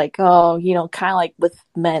tell, like, oh, you know, kind of like with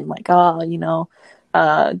men, like, oh, you know,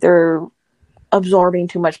 they're absorbing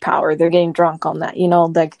too much power, they're getting drunk on that, you know,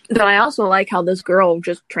 like. But I also like how this girl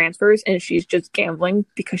just transfers and she's just gambling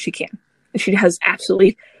because she can. She has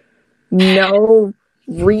absolutely no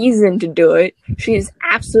reason to do it. She's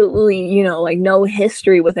absolutely, you know, like, no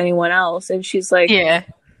history with anyone else, and she's like,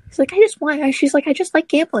 she's like, I just like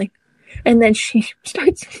gambling. And then she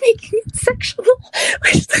starts making it sexual.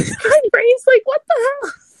 My brain's like, what the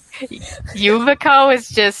hell? Yumiko is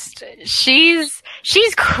just, she's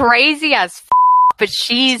crazy as but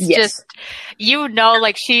she's just, you know,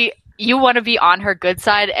 like, you want to be on her good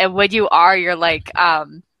side, and when you are, you're like,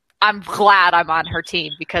 I'm glad I'm on her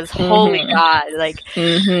team, because holy God, like,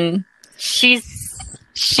 she's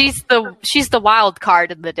the wild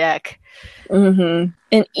card in the deck. And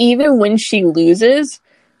even when she loses,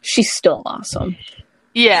 she's still awesome.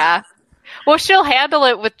 Yeah. Well, she'll handle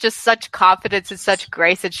it with just such confidence and such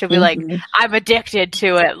grace, and she'll be like, I'm addicted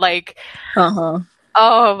to it. Like, oh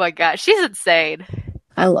my gosh, she's insane.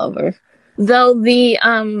 I love her. Though the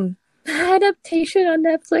adaptation on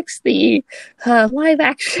Netflix, the live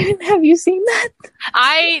action, have you seen that?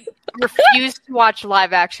 I refuse to watch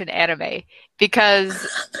live action anime because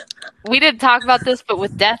we didn't talk about this, but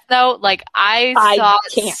with Death Note, like I saw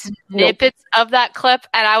snippets of that clip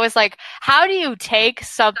and I was like, how do you take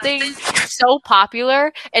something so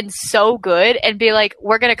popular and so good and be like,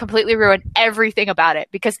 we're going to completely ruin everything about it?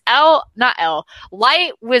 Because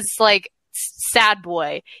Light was like sad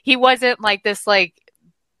boy. He wasn't like this like,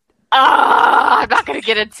 I'm not going to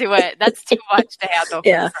get into it. That's too much to handle.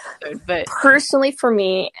 Yeah. Episode, but personally, for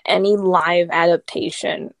me, any live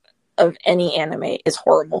adaptation of any anime is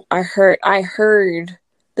horrible. I heard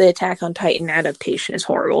the Attack on Titan adaptation is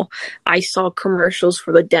horrible. I saw commercials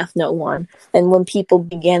for the Death Note one, and when people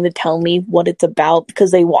began to tell me what it's about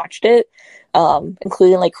because they watched it,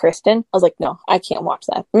 including like Kristen, I was like, no, I can't watch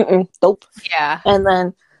that. Nope. Yeah. And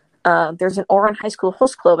then there's an Ouran High School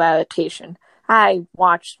Host Club adaptation. I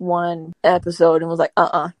watched one episode and was like,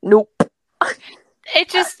 nope. It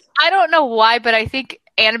just, I don't know why, but I think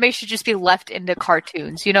anime should just be left into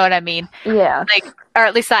cartoons. You know what I mean? Yeah. Like, or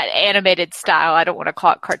at least that animated style. I don't want to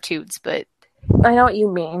call it cartoons, but I know what you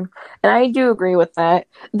mean. And I do agree with that.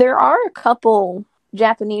 There are a couple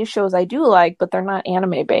Japanese shows I do like, but they're not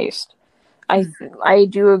anime based. I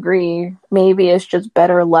do agree. Maybe it's just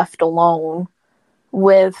better left alone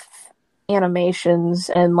with animations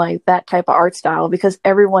and like that type of art style because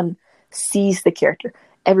everyone sees the character.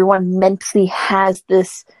 Everyone mentally has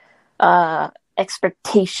this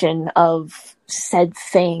expectation of said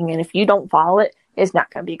thing, and if you don't follow it, it's not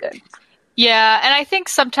going to be good. Yeah, and I think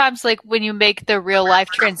sometimes like when you make the real life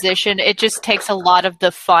transition, it just takes a lot of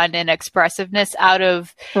the fun and expressiveness out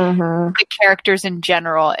of the characters in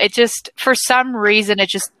general. It just, for some reason, it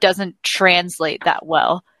just doesn't translate that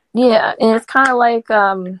well. Yeah, and it's kind of like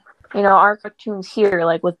our cartoons here,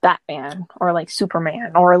 like with Batman or like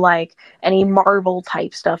Superman or like any Marvel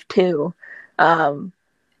type stuff too. The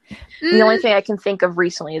only thing I can think of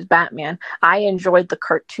recently is Batman. I enjoyed the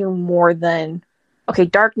cartoon more than,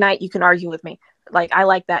 Dark Knight, you can argue with me. Like, I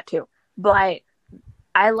like that too. But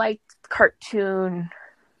I like cartoon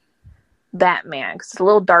Batman because it's a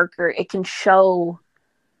little darker. It can show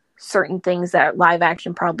certain things that live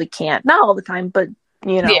action probably can't. Not all the time, but,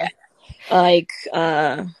 like,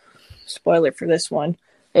 spoiler for this one.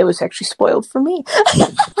 It was actually spoiled for me.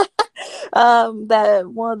 That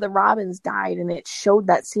one of the Robins died, and it showed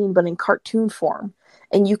that scene, but in cartoon form,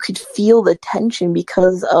 and you could feel the tension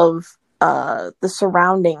because of the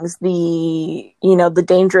surroundings, the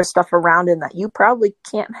dangerous stuff around him that you probably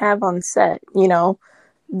can't have on set.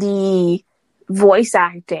 The voice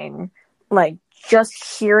acting, like just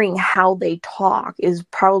hearing how they talk is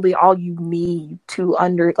probably all you need to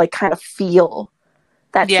kind of feel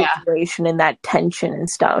that situation and that tension and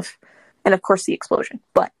stuff, and of course the explosion,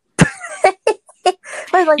 but.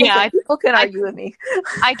 People can argue with me.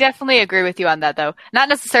 I definitely agree with you on that, though. Not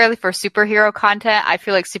necessarily for superhero content. I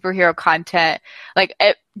feel like superhero content,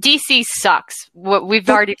 DC sucks. We've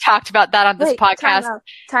already talked about that on this podcast.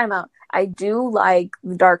 Time out. I do like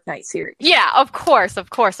the Dark Knight series. Yeah, of course.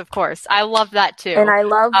 I love that too. And I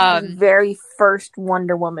love the very first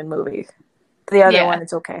Wonder Woman movie. The other one,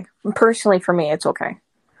 it's okay. Personally, for me, it's okay.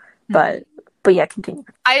 But yeah, continue.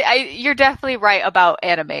 You're definitely right about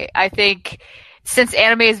anime. I think since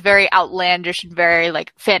anime is very outlandish and very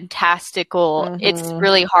fantastical, it's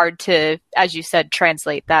really hard to, as you said,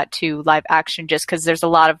 translate that to live action just because there's a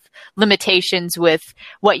lot of limitations with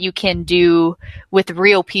what you can do with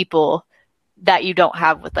real people that you don't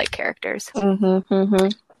have with characters.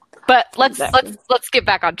 But let's get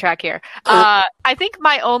back on track here. I think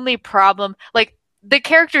my only problem, the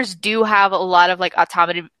characters do have a lot of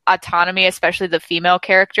autonomy, especially the female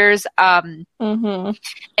characters. And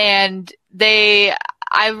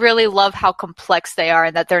I really love how complex they are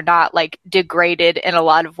and that they're not degraded in a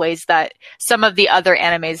lot of ways that some of the other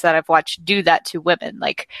animes that I've watched do that to women.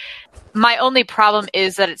 My only problem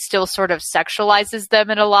is that it still sort of sexualizes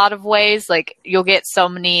them in a lot of ways. You'll get so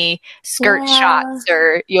many skirt shots,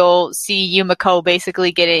 or you'll see Yumiko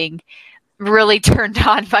basically getting really turned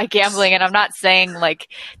on by gambling, and I'm not saying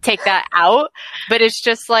take that out, but it's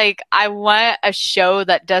just I want a show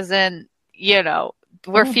that doesn't,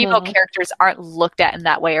 where female characters aren't looked at in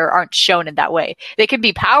that way or aren't shown in that way. They can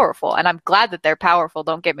be powerful, and I'm glad that they're powerful,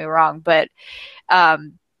 don't get me wrong, but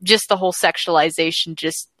just the whole sexualization,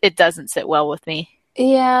 it doesn't sit well with me.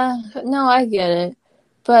 Yeah, no, I get it,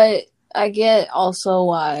 but I get also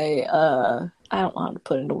why I don't know how to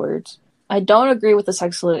put into words. I don't agree with the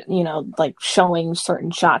sexual, like showing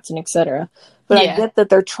certain shots and etc. But I get that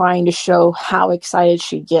they're trying to show how excited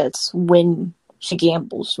she gets when she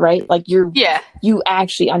gambles, right? Like you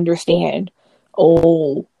actually understand.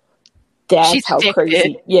 Oh, that's She's how addicted.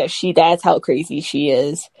 crazy. Yeah, that's how crazy she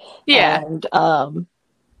is. Yeah.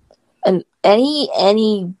 And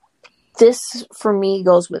any this for me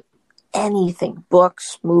goes with anything,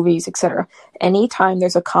 books, movies, etc. Anytime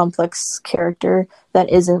there's a complex character that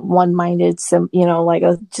isn't one-minded, like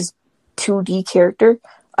a just 2D character,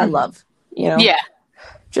 I love,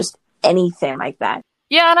 just anything like that.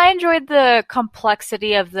 Yeah, and I enjoyed the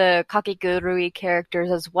complexity of the Kakigurui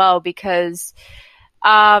characters as well, because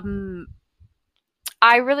I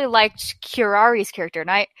really liked Kirari's character,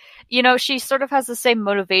 and she sort of has the same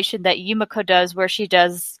motivation that Yumiko does, where she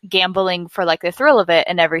does gambling for like the thrill of it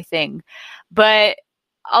and everything. But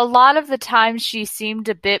a lot of the time she seemed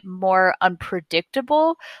a bit more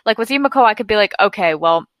unpredictable. Like with Yumiko, I could be like, okay,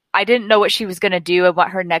 well, I didn't know what she was going to do and what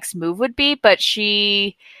her next move would be, but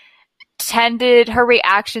her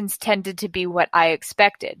reactions tended to be what I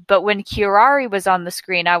expected. But when Kirari was on the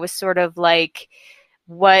screen, I was sort of like,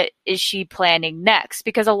 what is she planning next?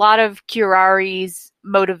 Because a lot of Kirari's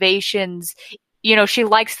motivations, she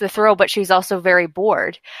likes the thrill, but she's also very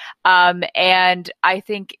bored. And I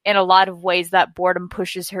think in a lot of ways that boredom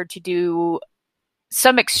pushes her to do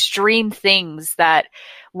some extreme things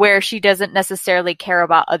where she doesn't necessarily care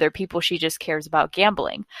about other people. She just cares about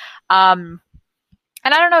gambling. And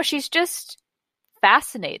I don't know, she's just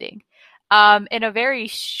fascinating. In a very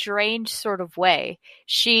strange sort of way.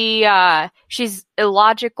 She's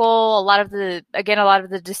illogical. A lot of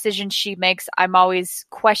the decisions she makes, I'm always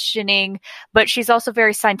questioning, but she's also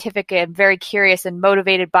very scientific and very curious and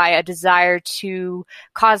motivated by a desire to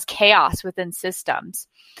cause chaos within systems.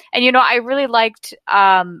 And, I really liked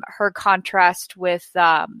her contrast with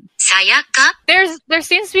Sayaka. There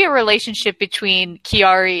seems to be a relationship between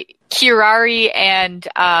Kirari and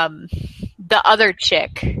the other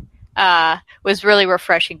chick. Was really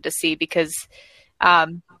refreshing to see, because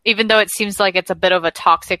even though it seems like it's a bit of a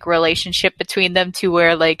toxic relationship between them, to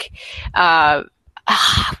where like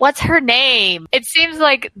what's her name? It seems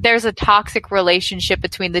like there's a toxic relationship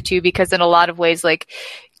between the two, because in a lot of ways, like,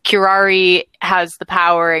 Kirari has the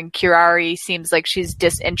power and Kirari seems like she's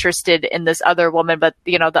disinterested in this other woman, but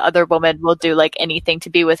the other woman will do like anything to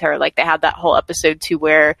be with her. Like they had that whole episode too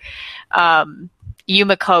where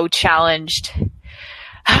Yumiko challenged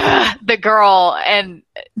the girl, and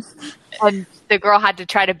the girl had to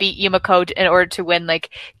try to beat Yumiko in order to win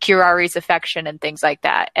like Kirari's affection and things like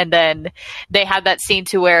that. And then they had that scene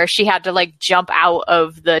to where she had to like jump out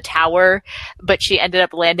of the tower, but she ended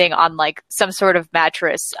up landing on like some sort of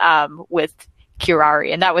mattress with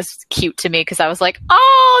Kirari, and that was cute to me because I was like,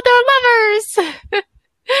 oh, they're lovers.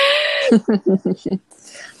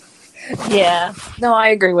 Yeah, no, I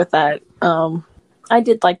agree with that. I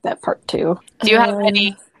did like that part too. Do you have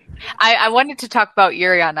any? I wanted to talk about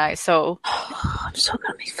Yuri on Ice, so I'm still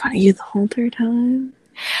gonna make fun of you the whole entire time.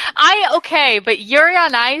 But Yuri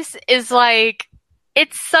on Ice is like,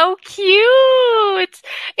 it's so cute.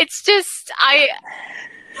 It's just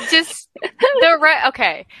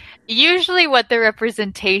okay. Usually, what the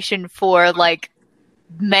representation for like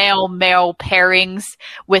male pairings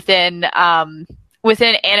within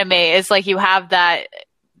anime is like you have the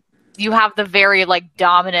very like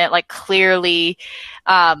dominant, like clearly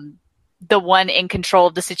the one in control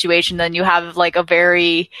of the situation. Then you have like a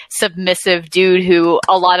very submissive dude who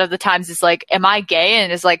a lot of the times is like, am I gay?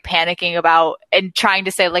 And is like panicking about and trying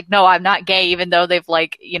to say like, no, I'm not gay, even though they've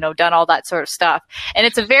like, done all that sort of stuff. And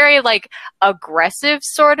it's a very like aggressive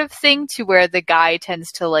sort of thing to where the guy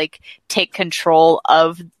tends to like take control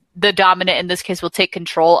of the dominant, in this case, will take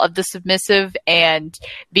control of the submissive and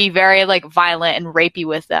be very like violent and rapey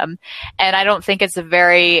with them. And I don't think it's a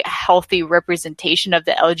very healthy representation of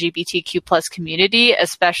the LGBTQ plus community,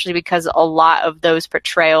 especially because a lot of those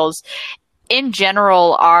portrayals in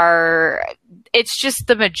general it's just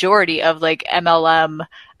the majority of like MLM,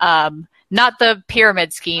 not the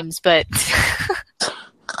pyramid schemes, but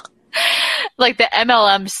like the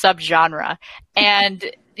MLM subgenre. And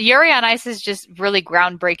Yuri on Ice is just really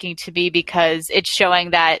groundbreaking to me because it's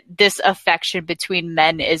showing that this affection between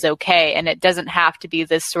men is okay, and it doesn't have to be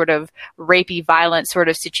this sort of rapey, violent sort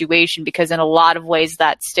of situation, because in a lot of ways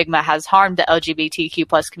that stigma has harmed the LGBTQ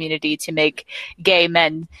plus community to make gay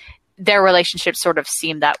men, their relationships sort of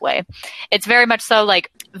seem that way. It's very much so like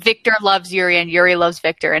Victor loves Yuri and Yuri loves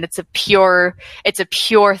Victor, and it's a pure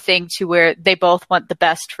thing to where they both want the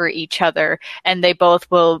best for each other and they both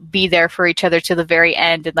will be there for each other to the very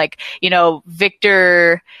end. And like,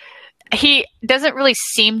 Victor he doesn't really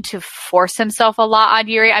seem to force himself a lot on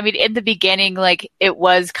Yuri. I mean, in the beginning, like, it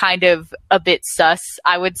was kind of a bit sus,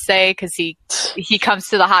 I would say, because he comes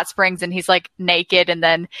to the hot springs and he's like naked, and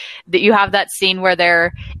then you have that scene where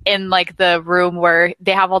they're in like the room where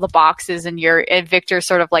they have all the boxes, and Victor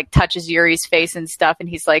sort of like touches Yuri's face and stuff, and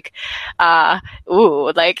he's like,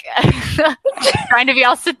 ooh, like trying to be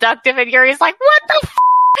all seductive, and Yuri's like, what the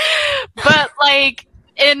but like,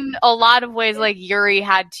 in a lot of ways, like, Yuri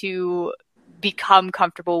had to become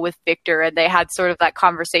comfortable with Victor, and they had sort of that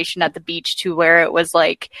conversation at the beach too, where it was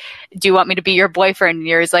like, do you want me to be your boyfriend? And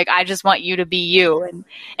Yuri's like, I just want you to be you. And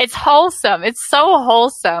it's wholesome. It's so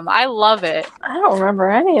wholesome. I love it. I don't remember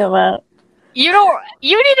any of it. You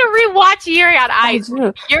need to rewatch Yuri on Ice.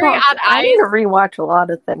 I need to rewatch a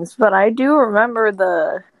lot of things, but I do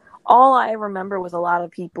remember all I remember was a lot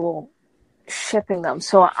of people shipping them.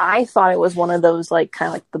 So I thought it was one of those, like, kind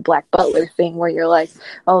of like the Black Butler thing where you're like,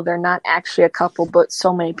 oh, they're not actually a couple, but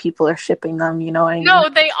so many people are shipping them, you know what I mean? No,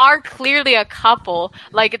 they are clearly a couple.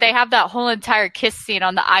 Like, they have that whole entire kiss scene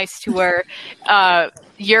on the ice to where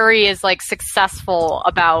Yuri is like successful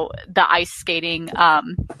about the ice skating.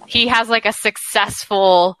 He has like a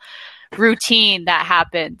successful routine that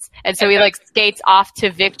happens, and so he like skates off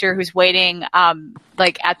to Victor, who's waiting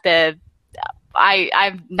like at the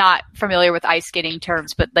I'm not familiar with ice skating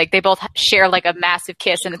terms, but like they both share like a massive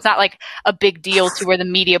kiss, and it's not like a big deal to where the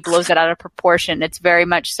media blows it out of proportion. It's very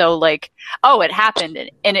much so like, oh, it happened,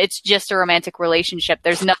 and it's just a romantic relationship.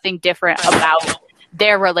 There's nothing different about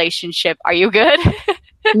their relationship. Are you good?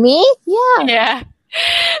 Me? Yeah. Yeah.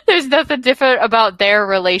 There's nothing different about their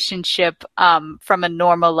relationship from a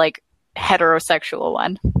normal like heterosexual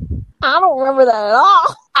one. I don't remember that at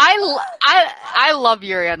all. I love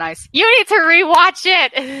Yuri on Ice. You need to rewatch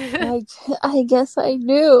it. I guess I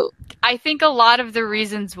do. I think a lot of the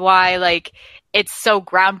reasons why like it's so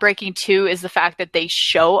groundbreaking too is the fact that they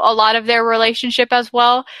show a lot of their relationship as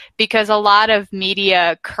well, because a lot of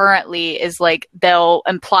media currently is like they'll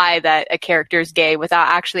imply that a character is gay without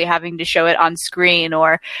actually having to show it on screen,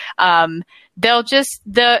 or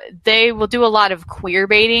they will do a lot of queer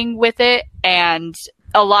baiting with it, and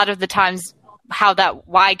a lot of the times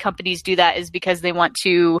why companies do that is because they want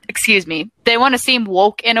to seem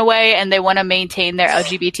woke in a way, and they want to maintain their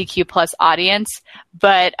LGBTQ plus audience,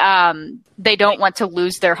 but they don't want to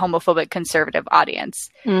lose their homophobic conservative audience.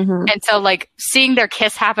 Mm-hmm. And so like seeing their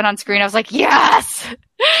kiss happen on screen, I was like, yes,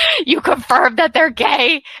 you confirmed that they're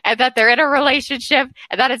gay and that they're in a relationship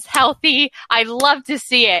and that it's healthy. I love to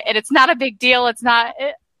see it. And it's not a big deal.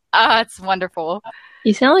 It's wonderful.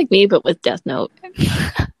 You sound like me, but with Death Note.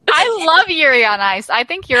 I love Yuri on Ice. I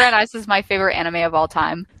think Yuri on Ice is my favorite anime of all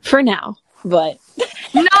time. For now, but...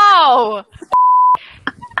 No!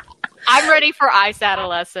 I'm ready for Ice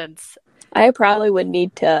Adolescence. I probably would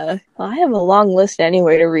need to... Well, I have a long list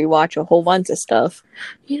anyway to rewatch a whole bunch of stuff.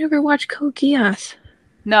 You never watched Code Geass?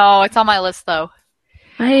 No, it's on my list, though.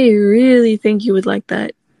 I really think you would like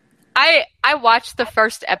that. I watched the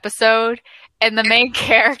first episode, and the main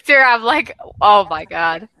character, I'm like, oh my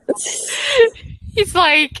god. He's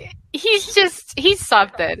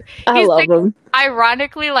something. I love him.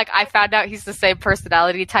 Ironically, like, I found out he's the same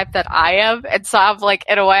personality type that I am, and so I'm like,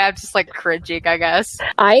 in a way, I'm just like cringing, I guess.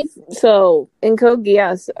 So, in Code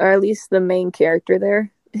Geass, or at least the main character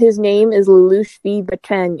there, his name is Lelouch V.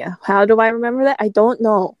 Britannia. How do I remember that? I don't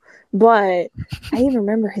know. But I even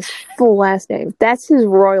remember his full last name. That's his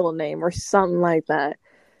royal name or something like that.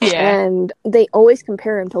 Yeah. And they always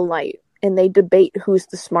compare him to Light, and they debate who's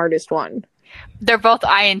the smartest one. They're both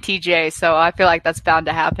INTJ, so I feel like that's bound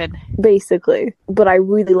to happen. Basically. But I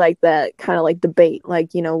really like that kind of like debate.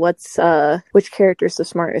 Like, you know, which character's the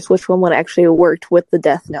smartest? Which one would actually have worked with the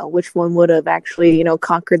Death Note? Which one would have actually, you know,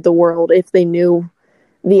 conquered the world if they knew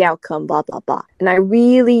the outcome, blah, blah, blah. And I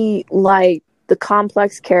really like the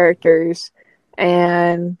complex characters,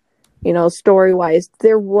 and, you know, story-wise,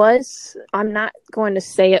 I'm not going to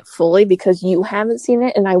say it fully because you haven't seen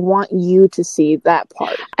it, and I want you to see that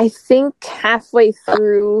part. I think halfway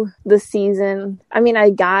through the season, I mean,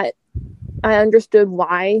 I understood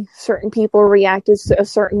why certain people reacted a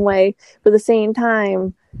certain way, but at the same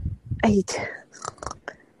time,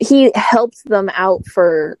 he helped them out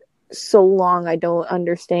for so long. I don't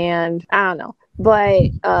understand. I don't know.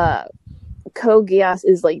 But, Code Geass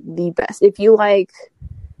is like the best. If you like,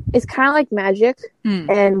 it's kind of like magic,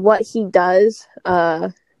 and what he does,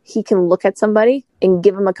 he can look at somebody and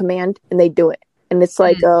give them a command, and they do it, and it's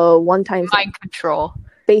like a one-time mind control,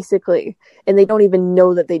 basically, and they don't even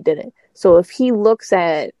know that they did it. So if he looks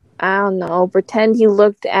at, I don't know, pretend he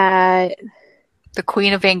looked at the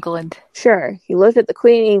Queen of England. Sure, he looked at the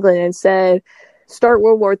Queen of England and said, start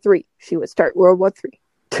World War III. She would start World War III.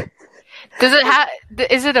 Does it have?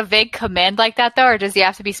 Is it a vague command like that though, or does he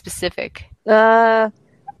have to be specific? Uh,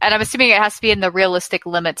 And I'm assuming it has to be in the realistic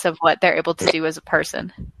limits of what they're able to do as a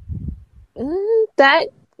person. that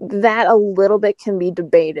a little bit can be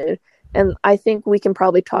debated, and I think we can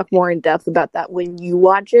probably talk more in depth about that when you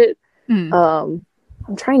watch it. I'm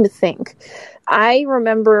trying to think. I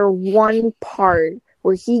remember one part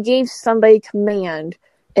where he gave somebody command,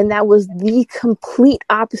 and that was the complete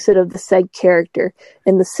opposite of the said character.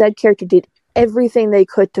 And the said character did everything they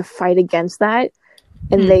could to fight against that,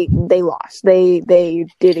 and they lost. They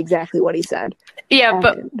did exactly what he said. Yeah,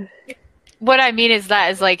 but what I mean is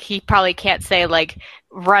like he probably can't say like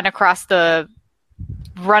run across the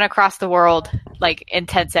world like in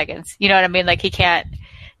 10 seconds. You know what I mean? Like he can't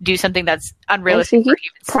do something that's unrealistic. Actually, he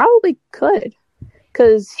probably could,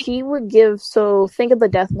 because he would give. So think of the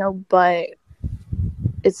Death Note, but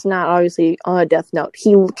it's not obviously on a Death Note.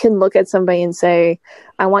 He can look at somebody and say,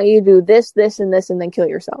 "I want you to do this, this, and this, and then kill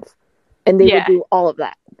yourself," and they would do all of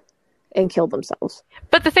that and kill themselves.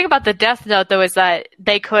 But the thing about the Death Note, though, is that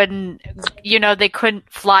they couldn't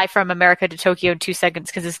fly from America to Tokyo in 2 seconds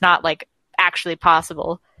because it's not like actually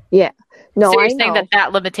possible. Yeah. No, so you're I saying know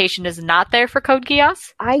that limitation is not there for Code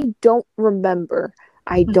Geass? I don't remember.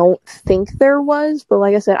 I don't think there was, but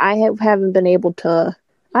like I said, I haven't been able to.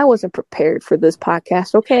 I wasn't prepared for this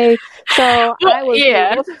podcast. Okay, so I was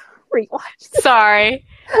able to rewatch. Sorry,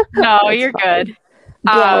 no, you're fine. good.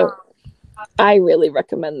 But I really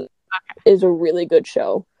recommend it. It's a really good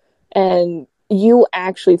show, and you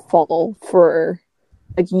actually fall for,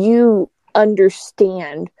 like, you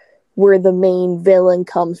understand where the main villain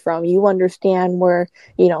comes from. You understand where,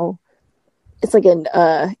 it's like an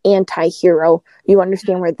anti-hero. You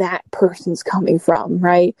understand where that person's coming from,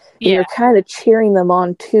 right? And you're kind of cheering them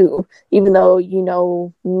on too, even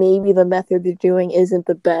though maybe the method they're doing isn't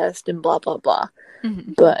the best and blah blah blah.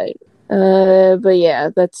 Mm-hmm. But yeah,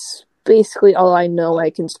 that's basically all I know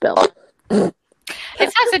I can spell. It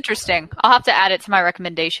sounds interesting. I'll have to add it to my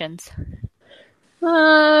recommendations. We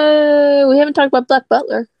haven't talked about Black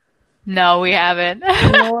Butler. No, we haven't.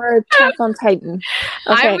 Or Attack on Titan.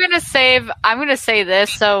 Okay. I'm gonna say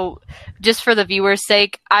this, so just for the viewers'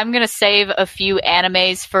 sake, I'm gonna save a few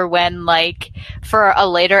animes for for a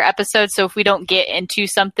later episode. So if we don't get into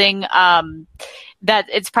something, that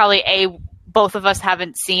it's probably both of us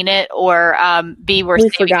haven't seen it, or B, we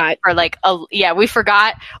forgot we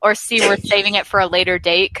forgot, or C, we're saving it for a later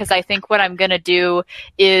date. Because I think what I'm gonna do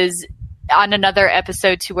is on another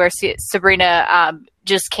episode to where Sabrina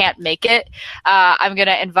just can't make it. I'm going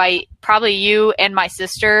to invite probably you and my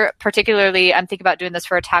sister, particularly I'm thinking about doing this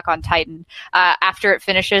for Attack on Titan. After it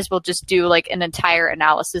finishes, we'll just do an entire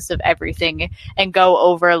analysis of everything and go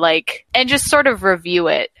over and just sort of review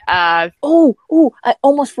it. I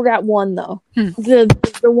almost forgot one though. The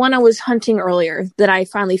one I was hunting earlier that I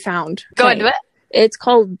finally found. Go into it. It's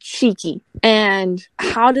called Shiki. And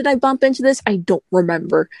how did I bump into this? I don't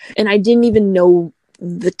remember. And I didn't even know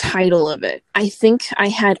the title of it. I think I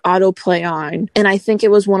had autoplay on, and I think it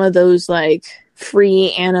was one of those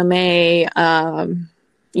free anime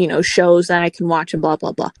shows that I can watch and blah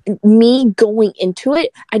blah blah. Me going into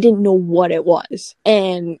it, I didn't know what it was,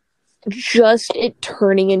 and just it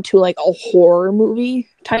turning into a horror movie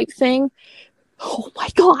type thing. Oh my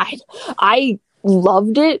god, I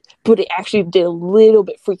loved it, but it actually did a little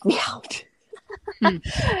bit freak me out.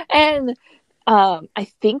 And I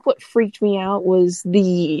think what freaked me out was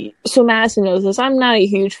so Madison knows this. I'm not a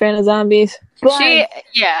huge fan of zombies. But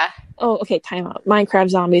Oh, okay, time out. Minecraft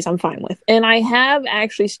zombies I'm fine with. And I have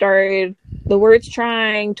actually started the words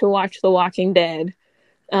trying to watch The Walking Dead.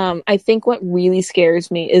 I think what really scares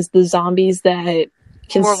me is the zombies that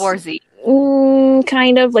can World War Z.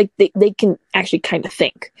 Kind of they can actually kind of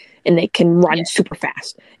think, and they can run super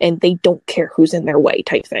fast, and they don't care who's in their way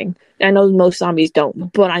type thing. I know most zombies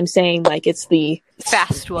don't, but I'm saying it's the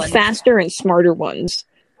fast ones, faster and smarter ones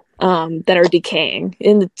that are decaying.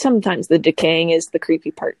 And sometimes the decaying is the creepy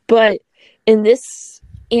part. But in this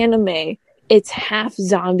anime, it's half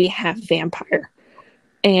zombie, half vampire,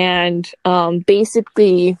 and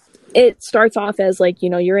basically it starts off as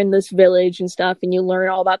you're in this village and stuff, and you learn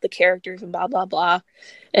all about the characters and blah blah blah,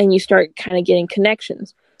 and you start kind of getting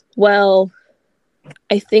connections. Well,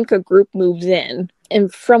 I think a group moves in,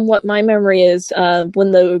 and from what my memory is,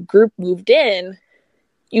 when the group moved in,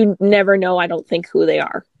 you never know, I don't think, who they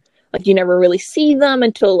are. You never really see them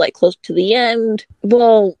until close to the end.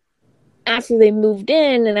 Well, after they moved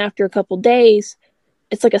in and after a couple days,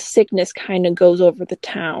 it's a sickness kind of goes over the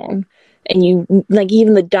town. And you,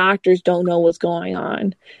 even the doctors don't know what's going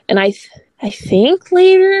on. And I think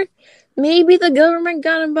later maybe the government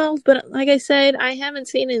got involved, but like I said, I haven't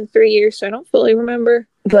seen it in 3 years, so I don't fully remember.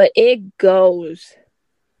 But it goes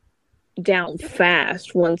down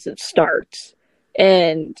fast once it starts,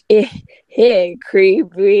 and it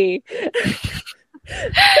creepy.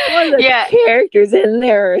 Some of the characters in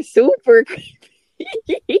there are super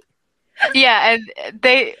creepy. Yeah, and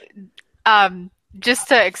they just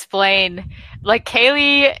to explain, like,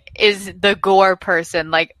 Kaylee is the gore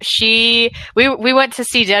person. Like, we went to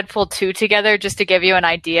see Deadpool 2 together, just to give you an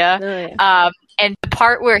idea. Oh, yeah. And the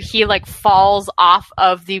part where he like falls off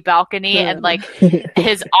of the balcony and like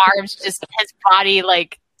his body,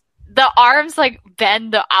 like the arms like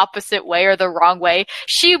bend the opposite way or the wrong way.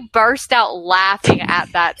 She burst out laughing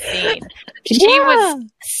at that scene. She was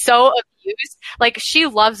so amused. Like, she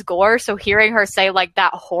loves gore, so hearing her say like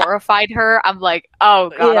that horrified her. I'm like,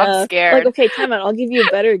 oh god, I'm scared. Like, okay, time out. I'll give you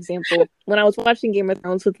a better example. When I was watching Game of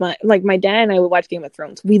Thrones with my dad and I would watch Game of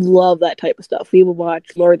Thrones. We love that type of stuff. We would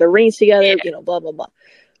watch Lord of the Rings together, blah, blah, blah.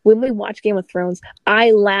 When we watched Game of Thrones,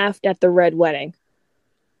 I laughed at the Red Wedding.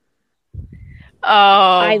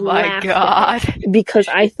 Oh my god. Because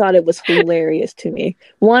I thought it was hilarious to me.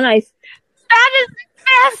 That is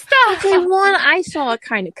messed up! Okay, one, I saw it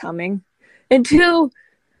kind of coming. And two,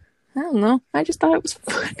 I don't know. I just thought it was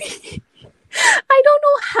funny. I don't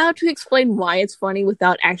know how to explain why it's funny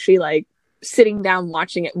without actually, like, sitting down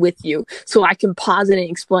watching it with you. So I can pause it and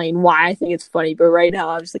explain why I think it's funny. But right now,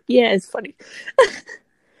 I'm just like, yeah, it's funny.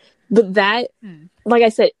 But that, like I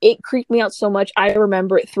said, it creeped me out so much. I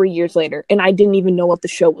remember it 3 years later, and I didn't even know what the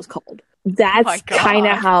show was called. That's kind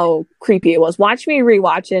of how creepy it was. Watch me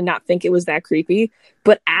rewatch it and not think it was that creepy.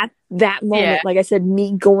 But at that moment, like I said,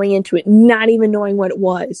 me going into it, not even knowing what it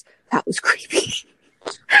was, that was creepy.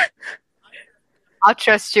 I'll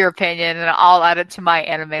trust your opinion, and I'll add it to my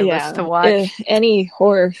anime list to watch. Any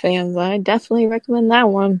horror fans, I definitely recommend that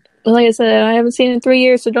one. But like I said, I haven't seen it in 3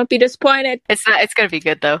 years, so don't be disappointed. It's going to be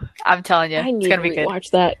good, though. I'm telling you. It's going to be good.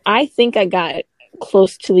 Watch that. I think I got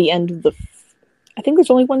close to the end of I think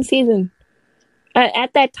there's only one season.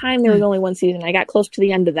 At that time, there was only one season. I got close to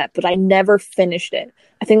the end of that, but I never finished it.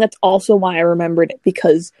 I think that's also why I remembered it,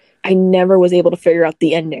 because I never was able to figure out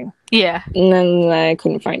the ending. Yeah. And then I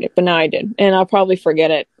couldn't find it, but now I did. And I'll probably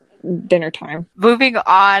forget it dinner time. Moving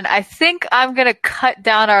on, I think I'm going to cut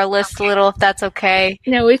down our list a little, if that's okay.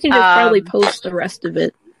 No, we can just probably post the rest of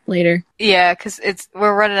it later. Yeah, because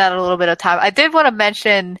we're running out of a little bit of time. I did want to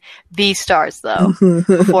mention Beastars, though,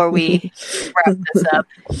 before we wrap this up.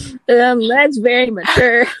 That's very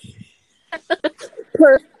mature.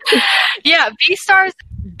 Yeah, Beastars.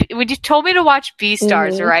 When you told me to watch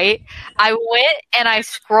Beastars, right? I went and I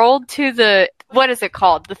scrolled to what is it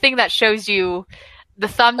called? The thing that shows you the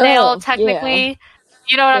thumbnail, technically. Yeah.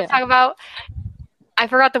 You know what I'm talking about? I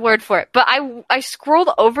forgot the word for it, but I scrolled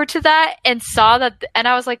over to that and saw that, and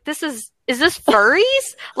I was like, is this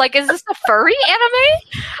furries? Like, is this a furry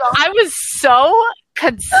anime? I was so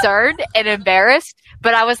concerned and embarrassed,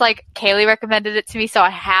 but I was like, Kaylee recommended it to me, so I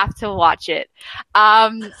have to watch it.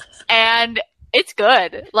 And it's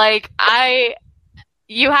good. Like,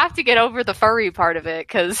 you have to get over the furry part of it,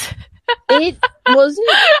 because it wasn't.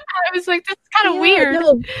 I was like, this is kind of weird.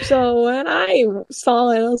 No. So when I saw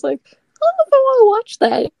it, I was like, I don't know if I want to watch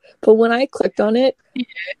that. But when I clicked on it,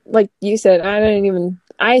 like you said,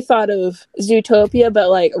 I thought of Zootopia,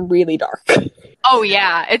 but like really dark. Oh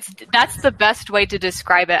yeah, that's the best way to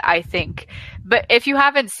describe it, I think. But if you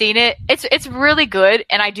haven't seen it, it's really good,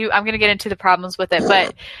 and I'm going to get into the problems with it.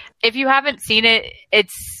 But if you haven't seen it,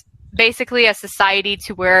 it's basically a society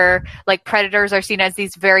to where like predators are seen as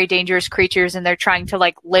these very dangerous creatures, and they're trying to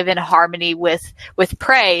like live in harmony with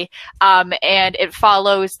prey. And it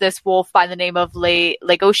follows this wolf by the name of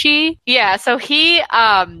Legoshi. Yeah, so he's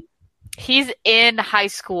in high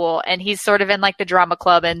school, and he's sort of in like the drama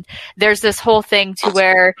club, and there's this whole thing to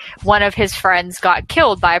where one of his friends got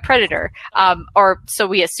killed by a predator. Or so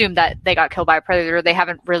we assume that they got killed by a predator. They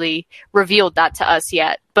haven't really revealed that to us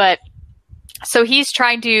yet, but so he's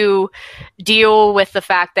trying to deal with the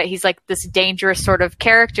fact that he's like this dangerous sort of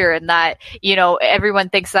character, and that, you know, everyone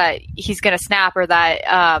thinks that he's going to snap, or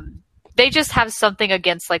that they just have something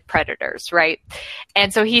against like predators, right?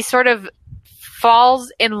 And so he sort of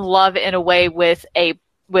falls in love in a way with is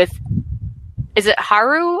it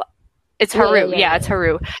Haru? It's Haru. Yeah, it's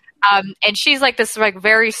Haru. And she's like this like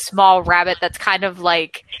very small rabbit that's kind of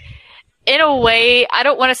like, in a way, I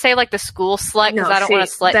don't want to say like the school slut, because I don't want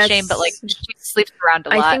to slut shame, but like she sleeps around a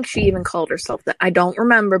lot. I think she even called herself that. I don't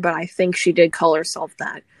remember, but I think she did call herself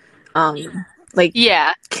that. Like,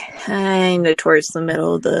 yeah, kind of towards the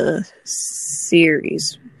middle of the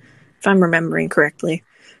series, if I'm remembering correctly.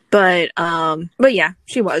 But yeah,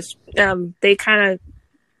 she was. They kind of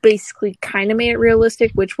basically made it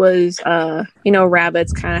realistic, which was,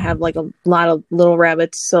 rabbits kind of have like a lot of little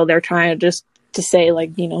rabbits, so they're trying to just to say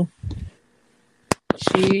like, yeah.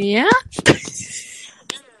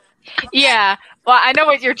 Yeah. Well, I know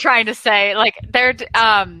what you're trying to say. Like, they're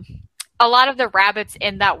a lot of the rabbits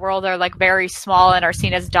in that world are like very small and are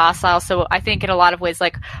seen as docile. So I think in a lot of ways,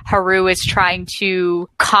 like, Haru is trying to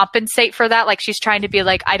compensate for that. Like, she's trying to be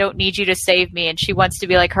like, I don't need you to save me. And she wants to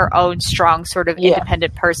be like her own strong sort of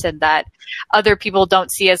independent person that other people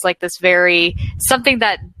don't see as like this very something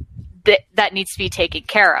that needs to be taken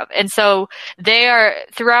care of. And so they are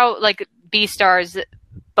throughout like Beastars,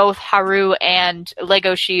 both Haru and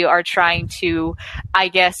Legoshi are trying to, I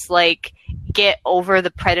guess, like, get over the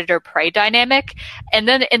predator-prey dynamic. And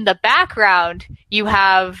then in the background, you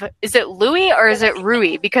have, is it Louis or is it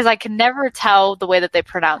Rui? Because I can never tell the way that they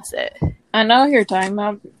pronounce it. I know who you're talking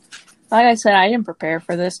about. Like I said, I didn't prepare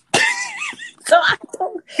for this. So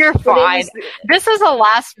You're fine. This is a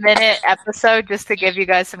last-minute episode just to give you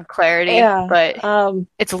guys some clarity. Yeah, but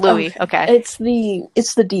it's Louis. Okay. It's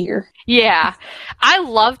the deer. Yeah. I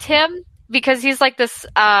loved him because he's like this,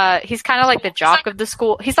 he's kind of like the jock of the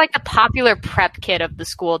school. He's like the popular prep kid of the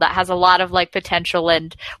school that has a lot of like potential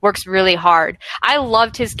and works really hard. I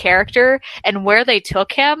loved his character, and where they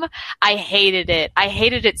took him, I hated it. I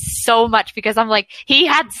hated it so much because I'm like, he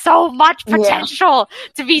had so much potential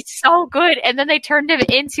to be so good. And then they turned him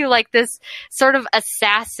into like this sort of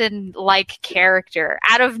assassin-like character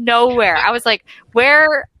out of nowhere. I was like,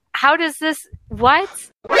 how does this, what?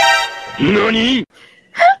 NANI?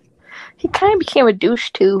 He kind of became a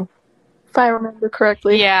douche too, if I remember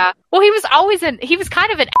correctly. Yeah. Well, he was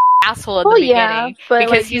kind of an asshole in the beginning. But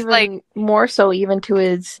because he's like more so even to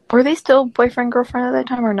his. Were they still boyfriend girlfriend at that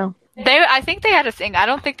time or no? I think they had a thing. I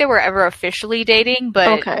don't think they were ever officially dating,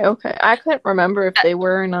 but okay. I couldn't remember if they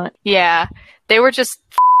were or not. Yeah, they were just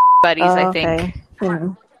buddies. I think. Yeah.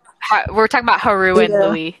 We're talking about Haru and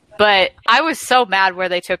Louis. But I was so mad where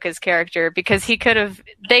they took his character because they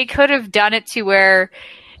could have done it to where.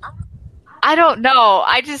 I don't know.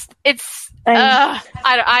 I feel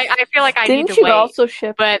like I need to wait. Didn't you also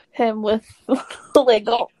ship him with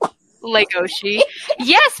Legoshi?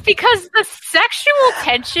 Yes, because the sexual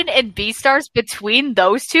tension in Beastars between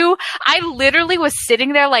those two, I literally was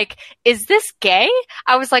sitting there like, is this gay?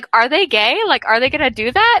 I was like, are they gay? Like, are they gonna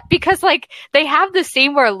do that? Because like, they have the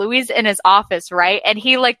scene where Louis is in his office, right? And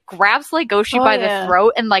he like grabs Legoshi by the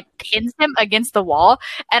throat and like pins him against the wall.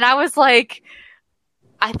 And I was like,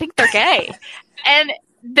 I think they're gay. And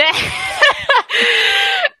then, and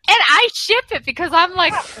I ship it because I'm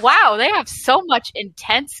like, wow, they have so much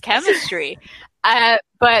intense chemistry.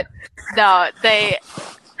 But no,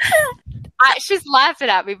 she's laughing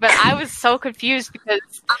at me, but I was so confused because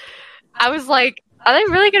I was like, are they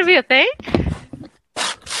really going to be a thing?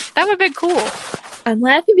 That would have been cool. I'm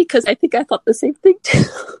laughing because I think I thought the same thing too.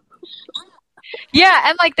 Yeah,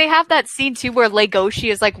 and like they have that scene too where Legoshi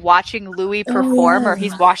is like watching Louis perform, or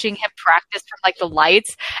he's watching him practice from like the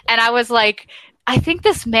lights, and I was like, I think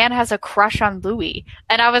this man has a crush on Louis,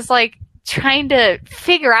 and I was like trying to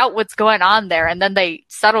figure out what's going on there, and then they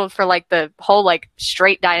settled for like the whole like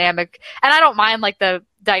straight dynamic, and I don't mind like the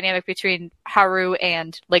dynamic between Haru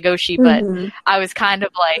and Legoshi, but I was kind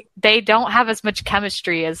of like, they don't have as much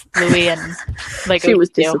chemistry as Louis and Legoshi. She was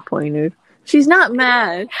disappointed. She's not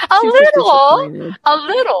mad. A little,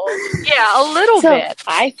 yeah, a little bit.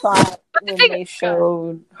 I thought when they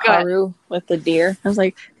showed Haru with the deer, I was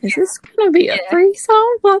like, "Is this gonna be a threesome?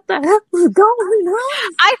 What the hell is going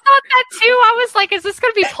on?" I thought that too. I was like, "Is this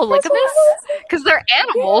gonna be polygamous?" Because they're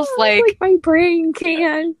animals. Yeah, like my brain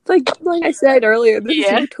can't. Like I said earlier, this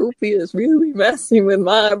utopia is really messing with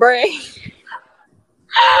my brain.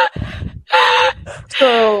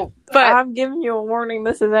 So. But I'm giving you a warning.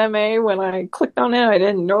 This is MA. When I clicked on it, I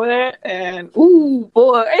didn't know that, and ooh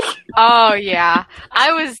boy. Oh yeah,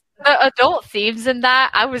 the adult themes in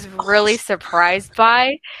that I was really surprised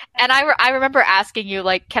by, and I remember asking you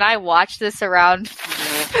like, can I watch this around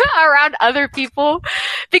other people?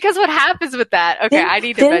 Because what happens with that? Okay, I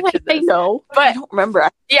need to mention this. No, but I don't remember.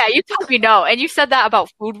 Yeah, you told me no, and you said that about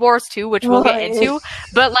Food Wars too, which we'll get into.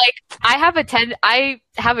 But like, I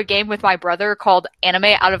have a game with my brother called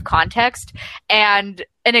Anime Out of Context, and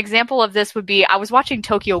an example of this would be I was watching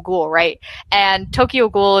Tokyo Ghoul, right? And Tokyo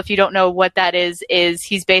Ghoul, if you don't know what that is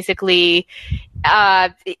he's basically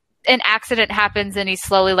an accident happens and he's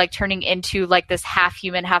slowly like turning into like this half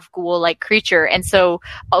human, half ghoul like creature. And so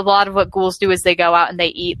a lot of what ghouls do is they go out and they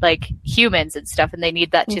eat like humans and stuff, and they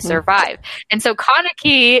need that to survive. And so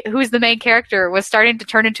Kaneki, who's the main character, was starting to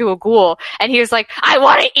turn into a ghoul, and he was like, I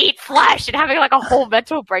want to eat flesh, and having like a whole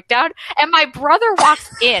mental breakdown. And my brother walks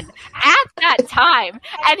in at that time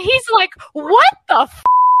and he's like, what the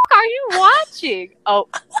are you watching? Oh.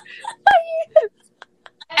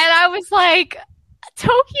 And I was like,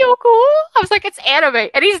 Tokyo Ghoul? I was like, it's anime.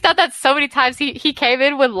 And he's done that so many times. He came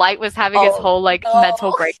in when Light was having his whole like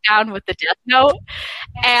mental breakdown with the Death Note.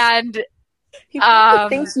 And he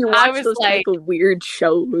thinks you watch I was those like, type of weird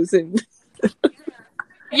shows and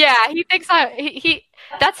yeah, he thinks he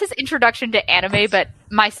that's his introduction to anime, but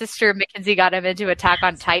my sister Mackenzie got him into Attack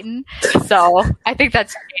on Titan. So I think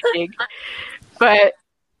that's changing. But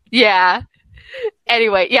yeah.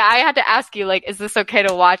 Anyway, yeah, I had to ask you, like, is this okay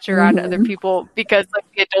to watch around other people? Because, like,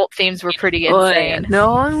 the adult themes were pretty insane.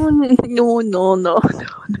 No.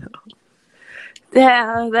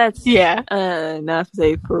 Yeah, that's not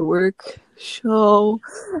safe for work show.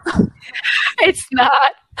 It's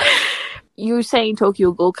not. You saying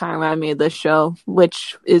Tokyo Ghoul kind of reminded me of this show,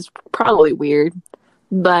 which is probably weird,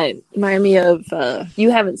 but remind me of,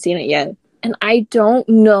 you haven't seen it yet. And I don't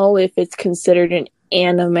know if it's considered an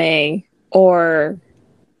anime or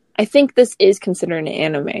I think this is considered an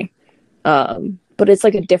anime, but it's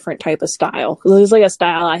like a different type of style. It's like a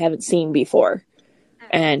style I haven't seen before,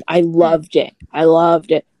 and I loved it.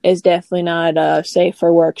 It's definitely not a safe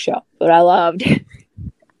for work show, but I loved it.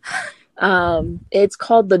 It's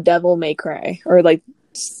called The Devil May Cry, or like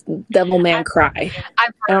Devil Man Cry. I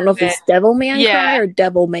don't know if it's Devil Man Cry or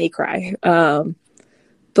Devil May Cry,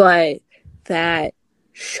 but that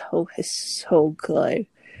show is so good.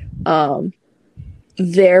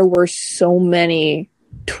 There were so many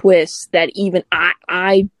twists that even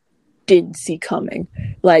I didn't see coming.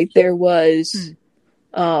 Like there was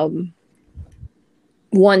one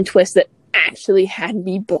twist that actually had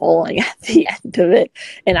me bawling at the end of it,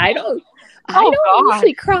 and I don't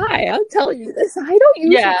usually cry. I'll tell you this. I don't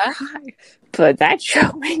usually cry, but that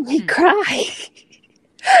show made me cry,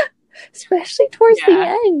 especially towards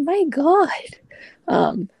the end. My God!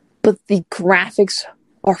 But the graphics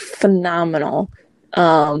are phenomenal.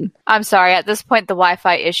 I'm sorry, at this point the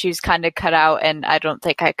Wi-Fi issues kind of cut out and I don't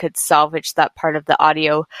think I could salvage that part of the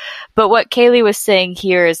audio. But what Kaylee was saying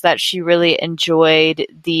here is that she really enjoyed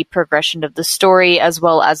the progression of the story as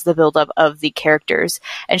well as the build-up of the characters.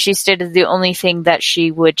 And she stated the only thing that she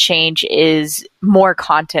would change is more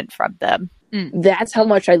content from them. That's how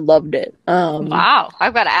much I loved it. Wow,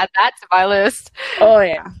 I've got to add that to my list. Oh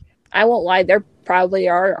yeah. I won't lie, there probably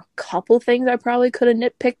are a couple things I probably could have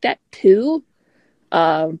nitpicked at too.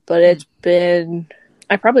 But it's been,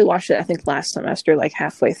 I probably watched it, I think last semester, like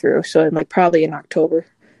halfway through. So like probably in October.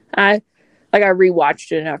 I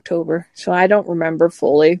rewatched it in October. So I don't remember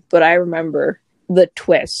fully, but I remember the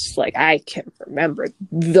twists. Like I can remember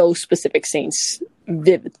those specific scenes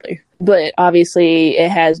vividly. But obviously it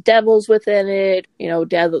has devils within it. You know,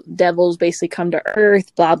 devils basically come to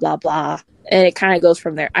Earth, blah, blah, blah. And it kind of goes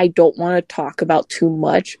from there. I don't want to talk about too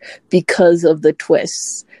much because of the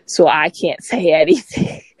twists. So I can't say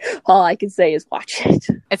anything. All I can say is watch it.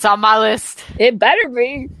 It's on my list. It better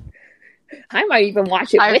be. I might even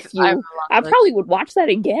watch it with you. I probably would watch that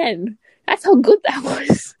again. That's how good that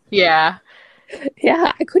was. Yeah.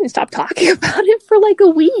 Yeah, I couldn't stop talking about it for like a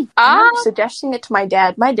week. I'm suggesting it to my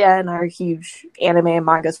dad. My dad and I are huge anime and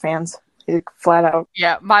mangas fans. Like, flat out.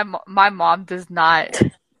 Yeah, my mom does not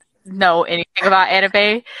know anything about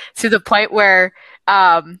anime to the point where,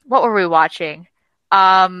 what were we watching?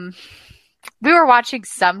 We were watching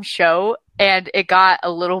some show and it got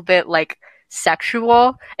a little bit like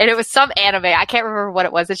sexual and it was some anime. I can't remember what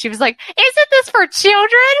it was. And she was like, isn't this for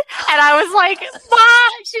children? And I was like,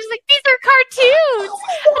 Mom, she was like, these are cartoons.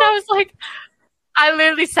 And I was like, I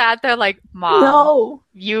literally sat there like, Mom,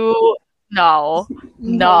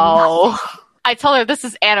 no. I told her this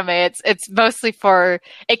is anime. It's mostly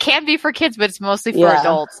it can be for kids, but it's mostly for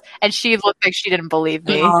adults. And she looked like she didn't believe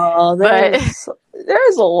me. Oh,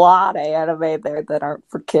 there's a lot of anime there that aren't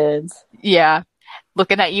for kids. Yeah.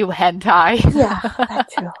 Looking at you, hentai. Yeah, that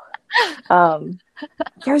too.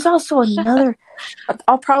 There's also another,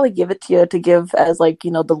 I'll probably give it to you to give as like,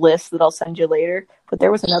 you know, the list that I'll send you later. But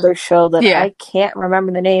there was another show that I can't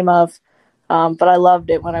remember the name of, but I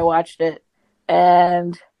loved it when I watched it.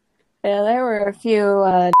 And yeah, there were a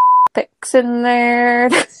few pics in there.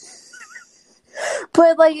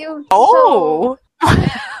 But like,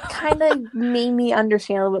 kind of made me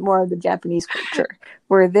understand a little bit more of the Japanese culture,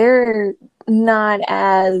 where they're not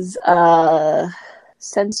as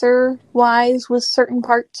censor wise with certain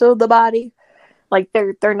parts of the body. Like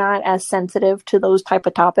they're not as sensitive to those type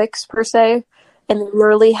of topics per se. And they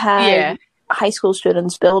literally had high school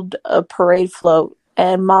students build a parade float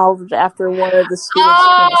and modeled after one of the students'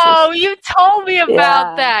 Oh, penises. you told me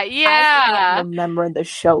about that. Yeah. I can't remember the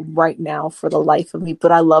show right now for the life of me,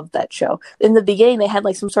 but I loved that show. In the beginning, they had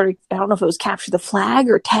like some sort of, I don't know if it was capture the flag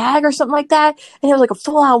or tag or something like that. And it was like a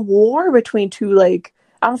full-on war between two, like,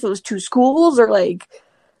 I don't know if it was two schools or like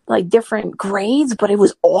different grades, but it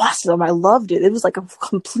was awesome. I loved it. It was like a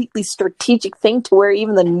completely strategic thing to where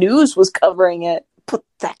even the news was covering it. But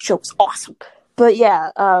that show was awesome. But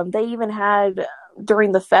yeah, they even had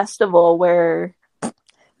during the festival where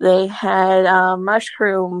they had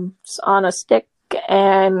mushrooms on a stick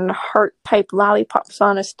and heart type lollipops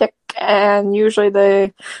on a stick, and usually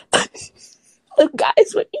the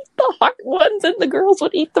guys would eat the heart ones and the girls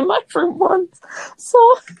would eat the mushroom ones. So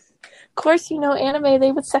of course, anime,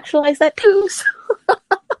 they would sexualize that too. So.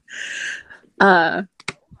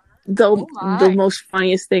 The most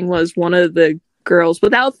funniest thing was one of the girls,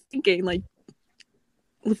 without thinking,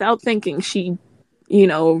 she, they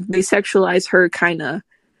sexualize her kind of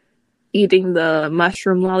eating the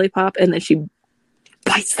mushroom lollipop, and then she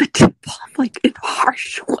bites the tip off, like, in a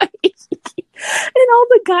harsh way. And all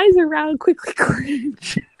the guys around quickly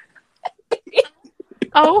cringe.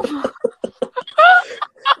 Oh.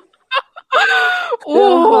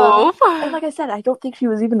 Ooh. And like I said, I don't think she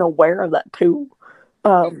was even aware of that too.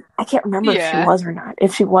 I can't remember if she was or not.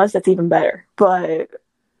 If she was, that's even better. But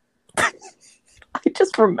I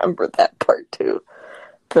just remember that part too.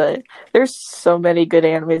 But there's so many good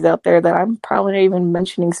animes out there that I'm probably not even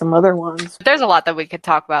mentioning some other ones. There's a lot that we could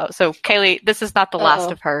talk about. So, Kaylee, this is not the last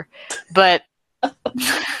of her, but I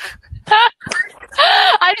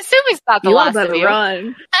assume it's not the last of you.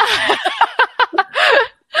 Run.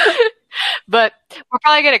 But we're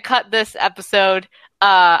probably going to cut this episode.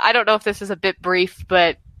 I don't know if this is a bit brief,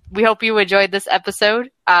 but we hope you enjoyed this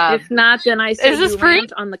episode. If not, then I say you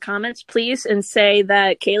rant on the comments, please, and say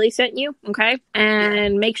that Kaylee sent you, okay?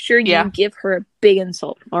 And make sure you give her a big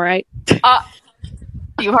insult, all right?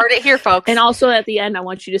 You heard it here, folks. And also at the end, I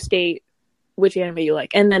want you to state which anime you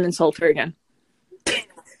like, and then insult her again.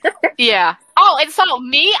 Yeah. Oh, insult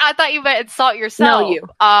me? I thought you meant insult yourself. No, you.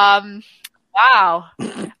 Wow.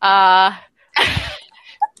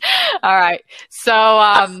 All right.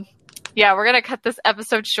 So, we're going to cut this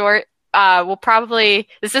episode short.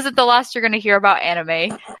 This isn't the last you're going to hear about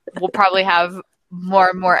anime. We'll probably have more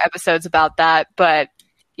and more episodes about that. But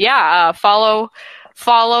yeah, follow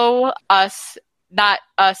us, not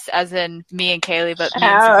us as in me and Kaylee, but me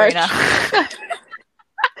and Sabrina.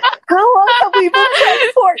 How long have we been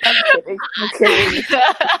playing for? I'm kidding.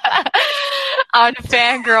 On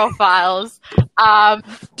Fangirl Files.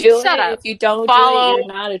 Shut up. If you don't do it, you're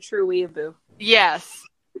not a true weeaboo. Yes.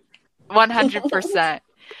 100%.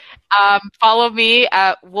 Follow me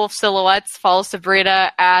at Wolf Silhouettes. Follow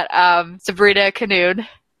Sabrina at Sabrina Canoon.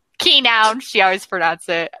 Keynoun, she always pronounces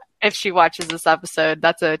it. If she watches this episode,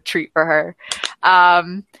 that's a treat for her.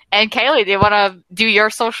 And Kaylee, do you want to do your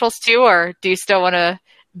socials too, or do you still want to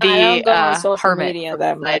be I don't go on social hermit media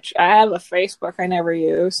that much. I have a Facebook I never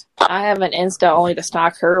use. I have an Insta only to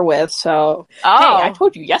stalk her with. So, hey, I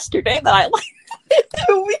told you yesterday that I like it.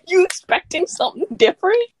 Were you expecting something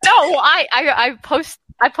different? No, I post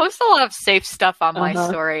a lot of safe stuff on my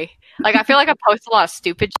story. Like, I feel like I post a lot of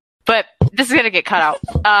stupid, but this is gonna get cut out.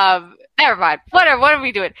 Never mind. Whatever. What are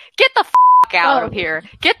we doing? Get the out of here.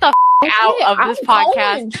 Get the out of this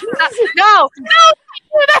podcast. No,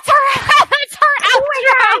 that's our outro. That's our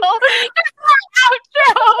outro.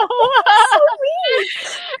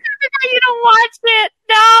 You don't watch it.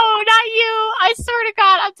 No, not you. I swear to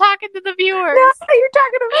God, I'm talking to the viewers. No, you're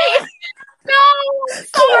talking to me. No,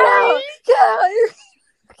 sorry. Yeah.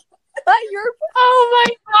 Oh my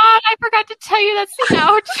God, I forgot to tell you that's the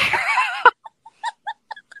outro.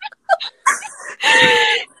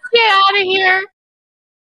 Get out of here.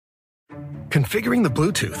 Configuring the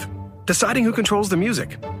Bluetooth, deciding who controls the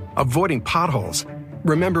music, avoiding potholes,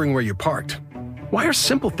 remembering where you parked. Why are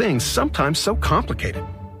simple things sometimes so complicated?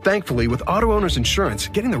 Thankfully, with Auto Owners Insurance,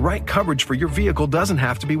 getting the right coverage for your vehicle doesn't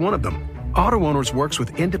have to be one of them. Auto Owners works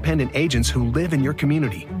with independent agents who live in your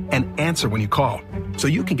community and answer when you call, so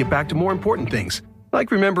you can get back to more important things,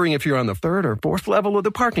 like remembering if you're on the 3rd or 4th level of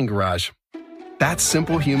the parking garage. That's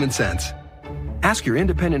simple human sense. Ask your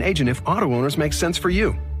independent agent if Auto Owners makes sense for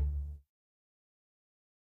you.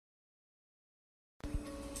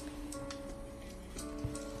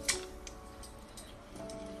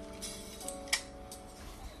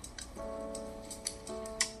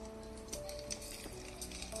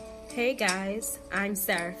 Hey guys, I'm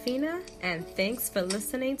Serafina, and thanks for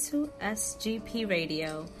listening to SGP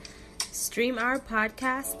Radio. Stream our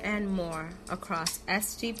podcast and more across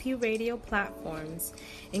SGP Radio platforms,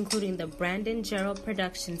 including the Brandon Gerald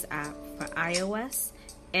Productions app for iOS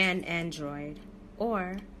and Android.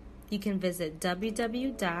 Or you can visit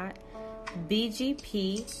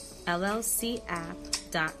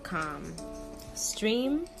www.bgpllcapp.com.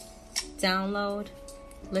 Stream, download,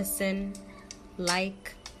 listen,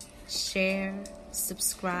 like, share,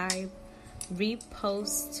 subscribe,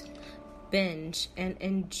 repost, binge, and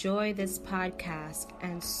enjoy this podcast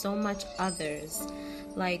and so much others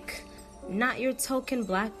like Not Your Token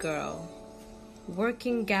Black Girl,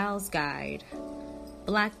 Working Gal's Guide,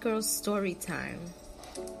 Black Girl Storytime,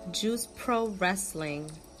 Juice Pro Wrestling,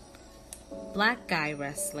 Black Guy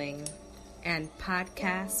Wrestling, and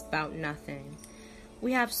Podcasts About Nothing.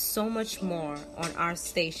 We have so much more on our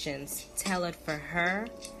stations tailored for her,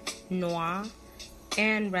 noir,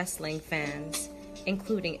 and wrestling fans,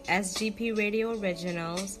 including SGP Radio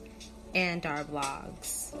Originals and our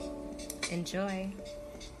blogs. Enjoy.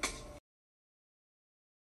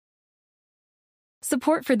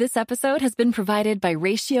 Support for this episode has been provided by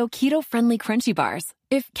Ratio Keto-Friendly Crunchy Bars.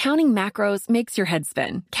 If counting macros makes your head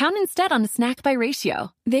spin, count instead on a Snack by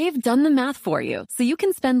Ratio. They've done the math for you, so you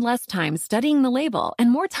can spend less time studying the label and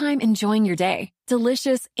more time enjoying your day.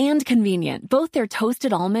 Delicious and convenient, both their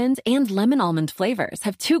toasted almond and lemon almond flavors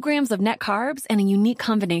have 2 grams of net carbs and a unique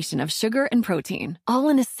combination of sugar and protein, all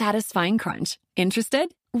in a satisfying crunch.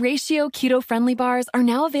 Interested? Ratio Keto-Friendly Bars are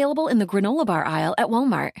now available in the granola bar aisle at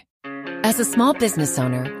Walmart. As a small business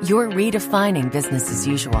owner, you're redefining business as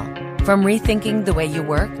usual. From rethinking the way you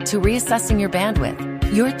work to reassessing your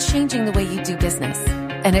bandwidth, you're changing the way you do business.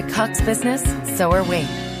 And at Cox Business, so are we.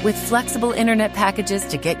 With flexible internet packages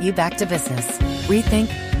to get you back to business. Rethink,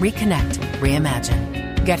 reconnect,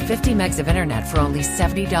 reimagine. Get 50 megs of internet for only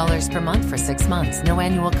 $70 per month for 6 months. No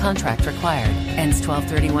annual contract required. Ends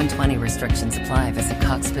 12/31/20. Restrictions apply. Visit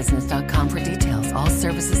coxbusiness.com for details. All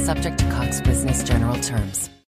services subject to Cox Business general terms.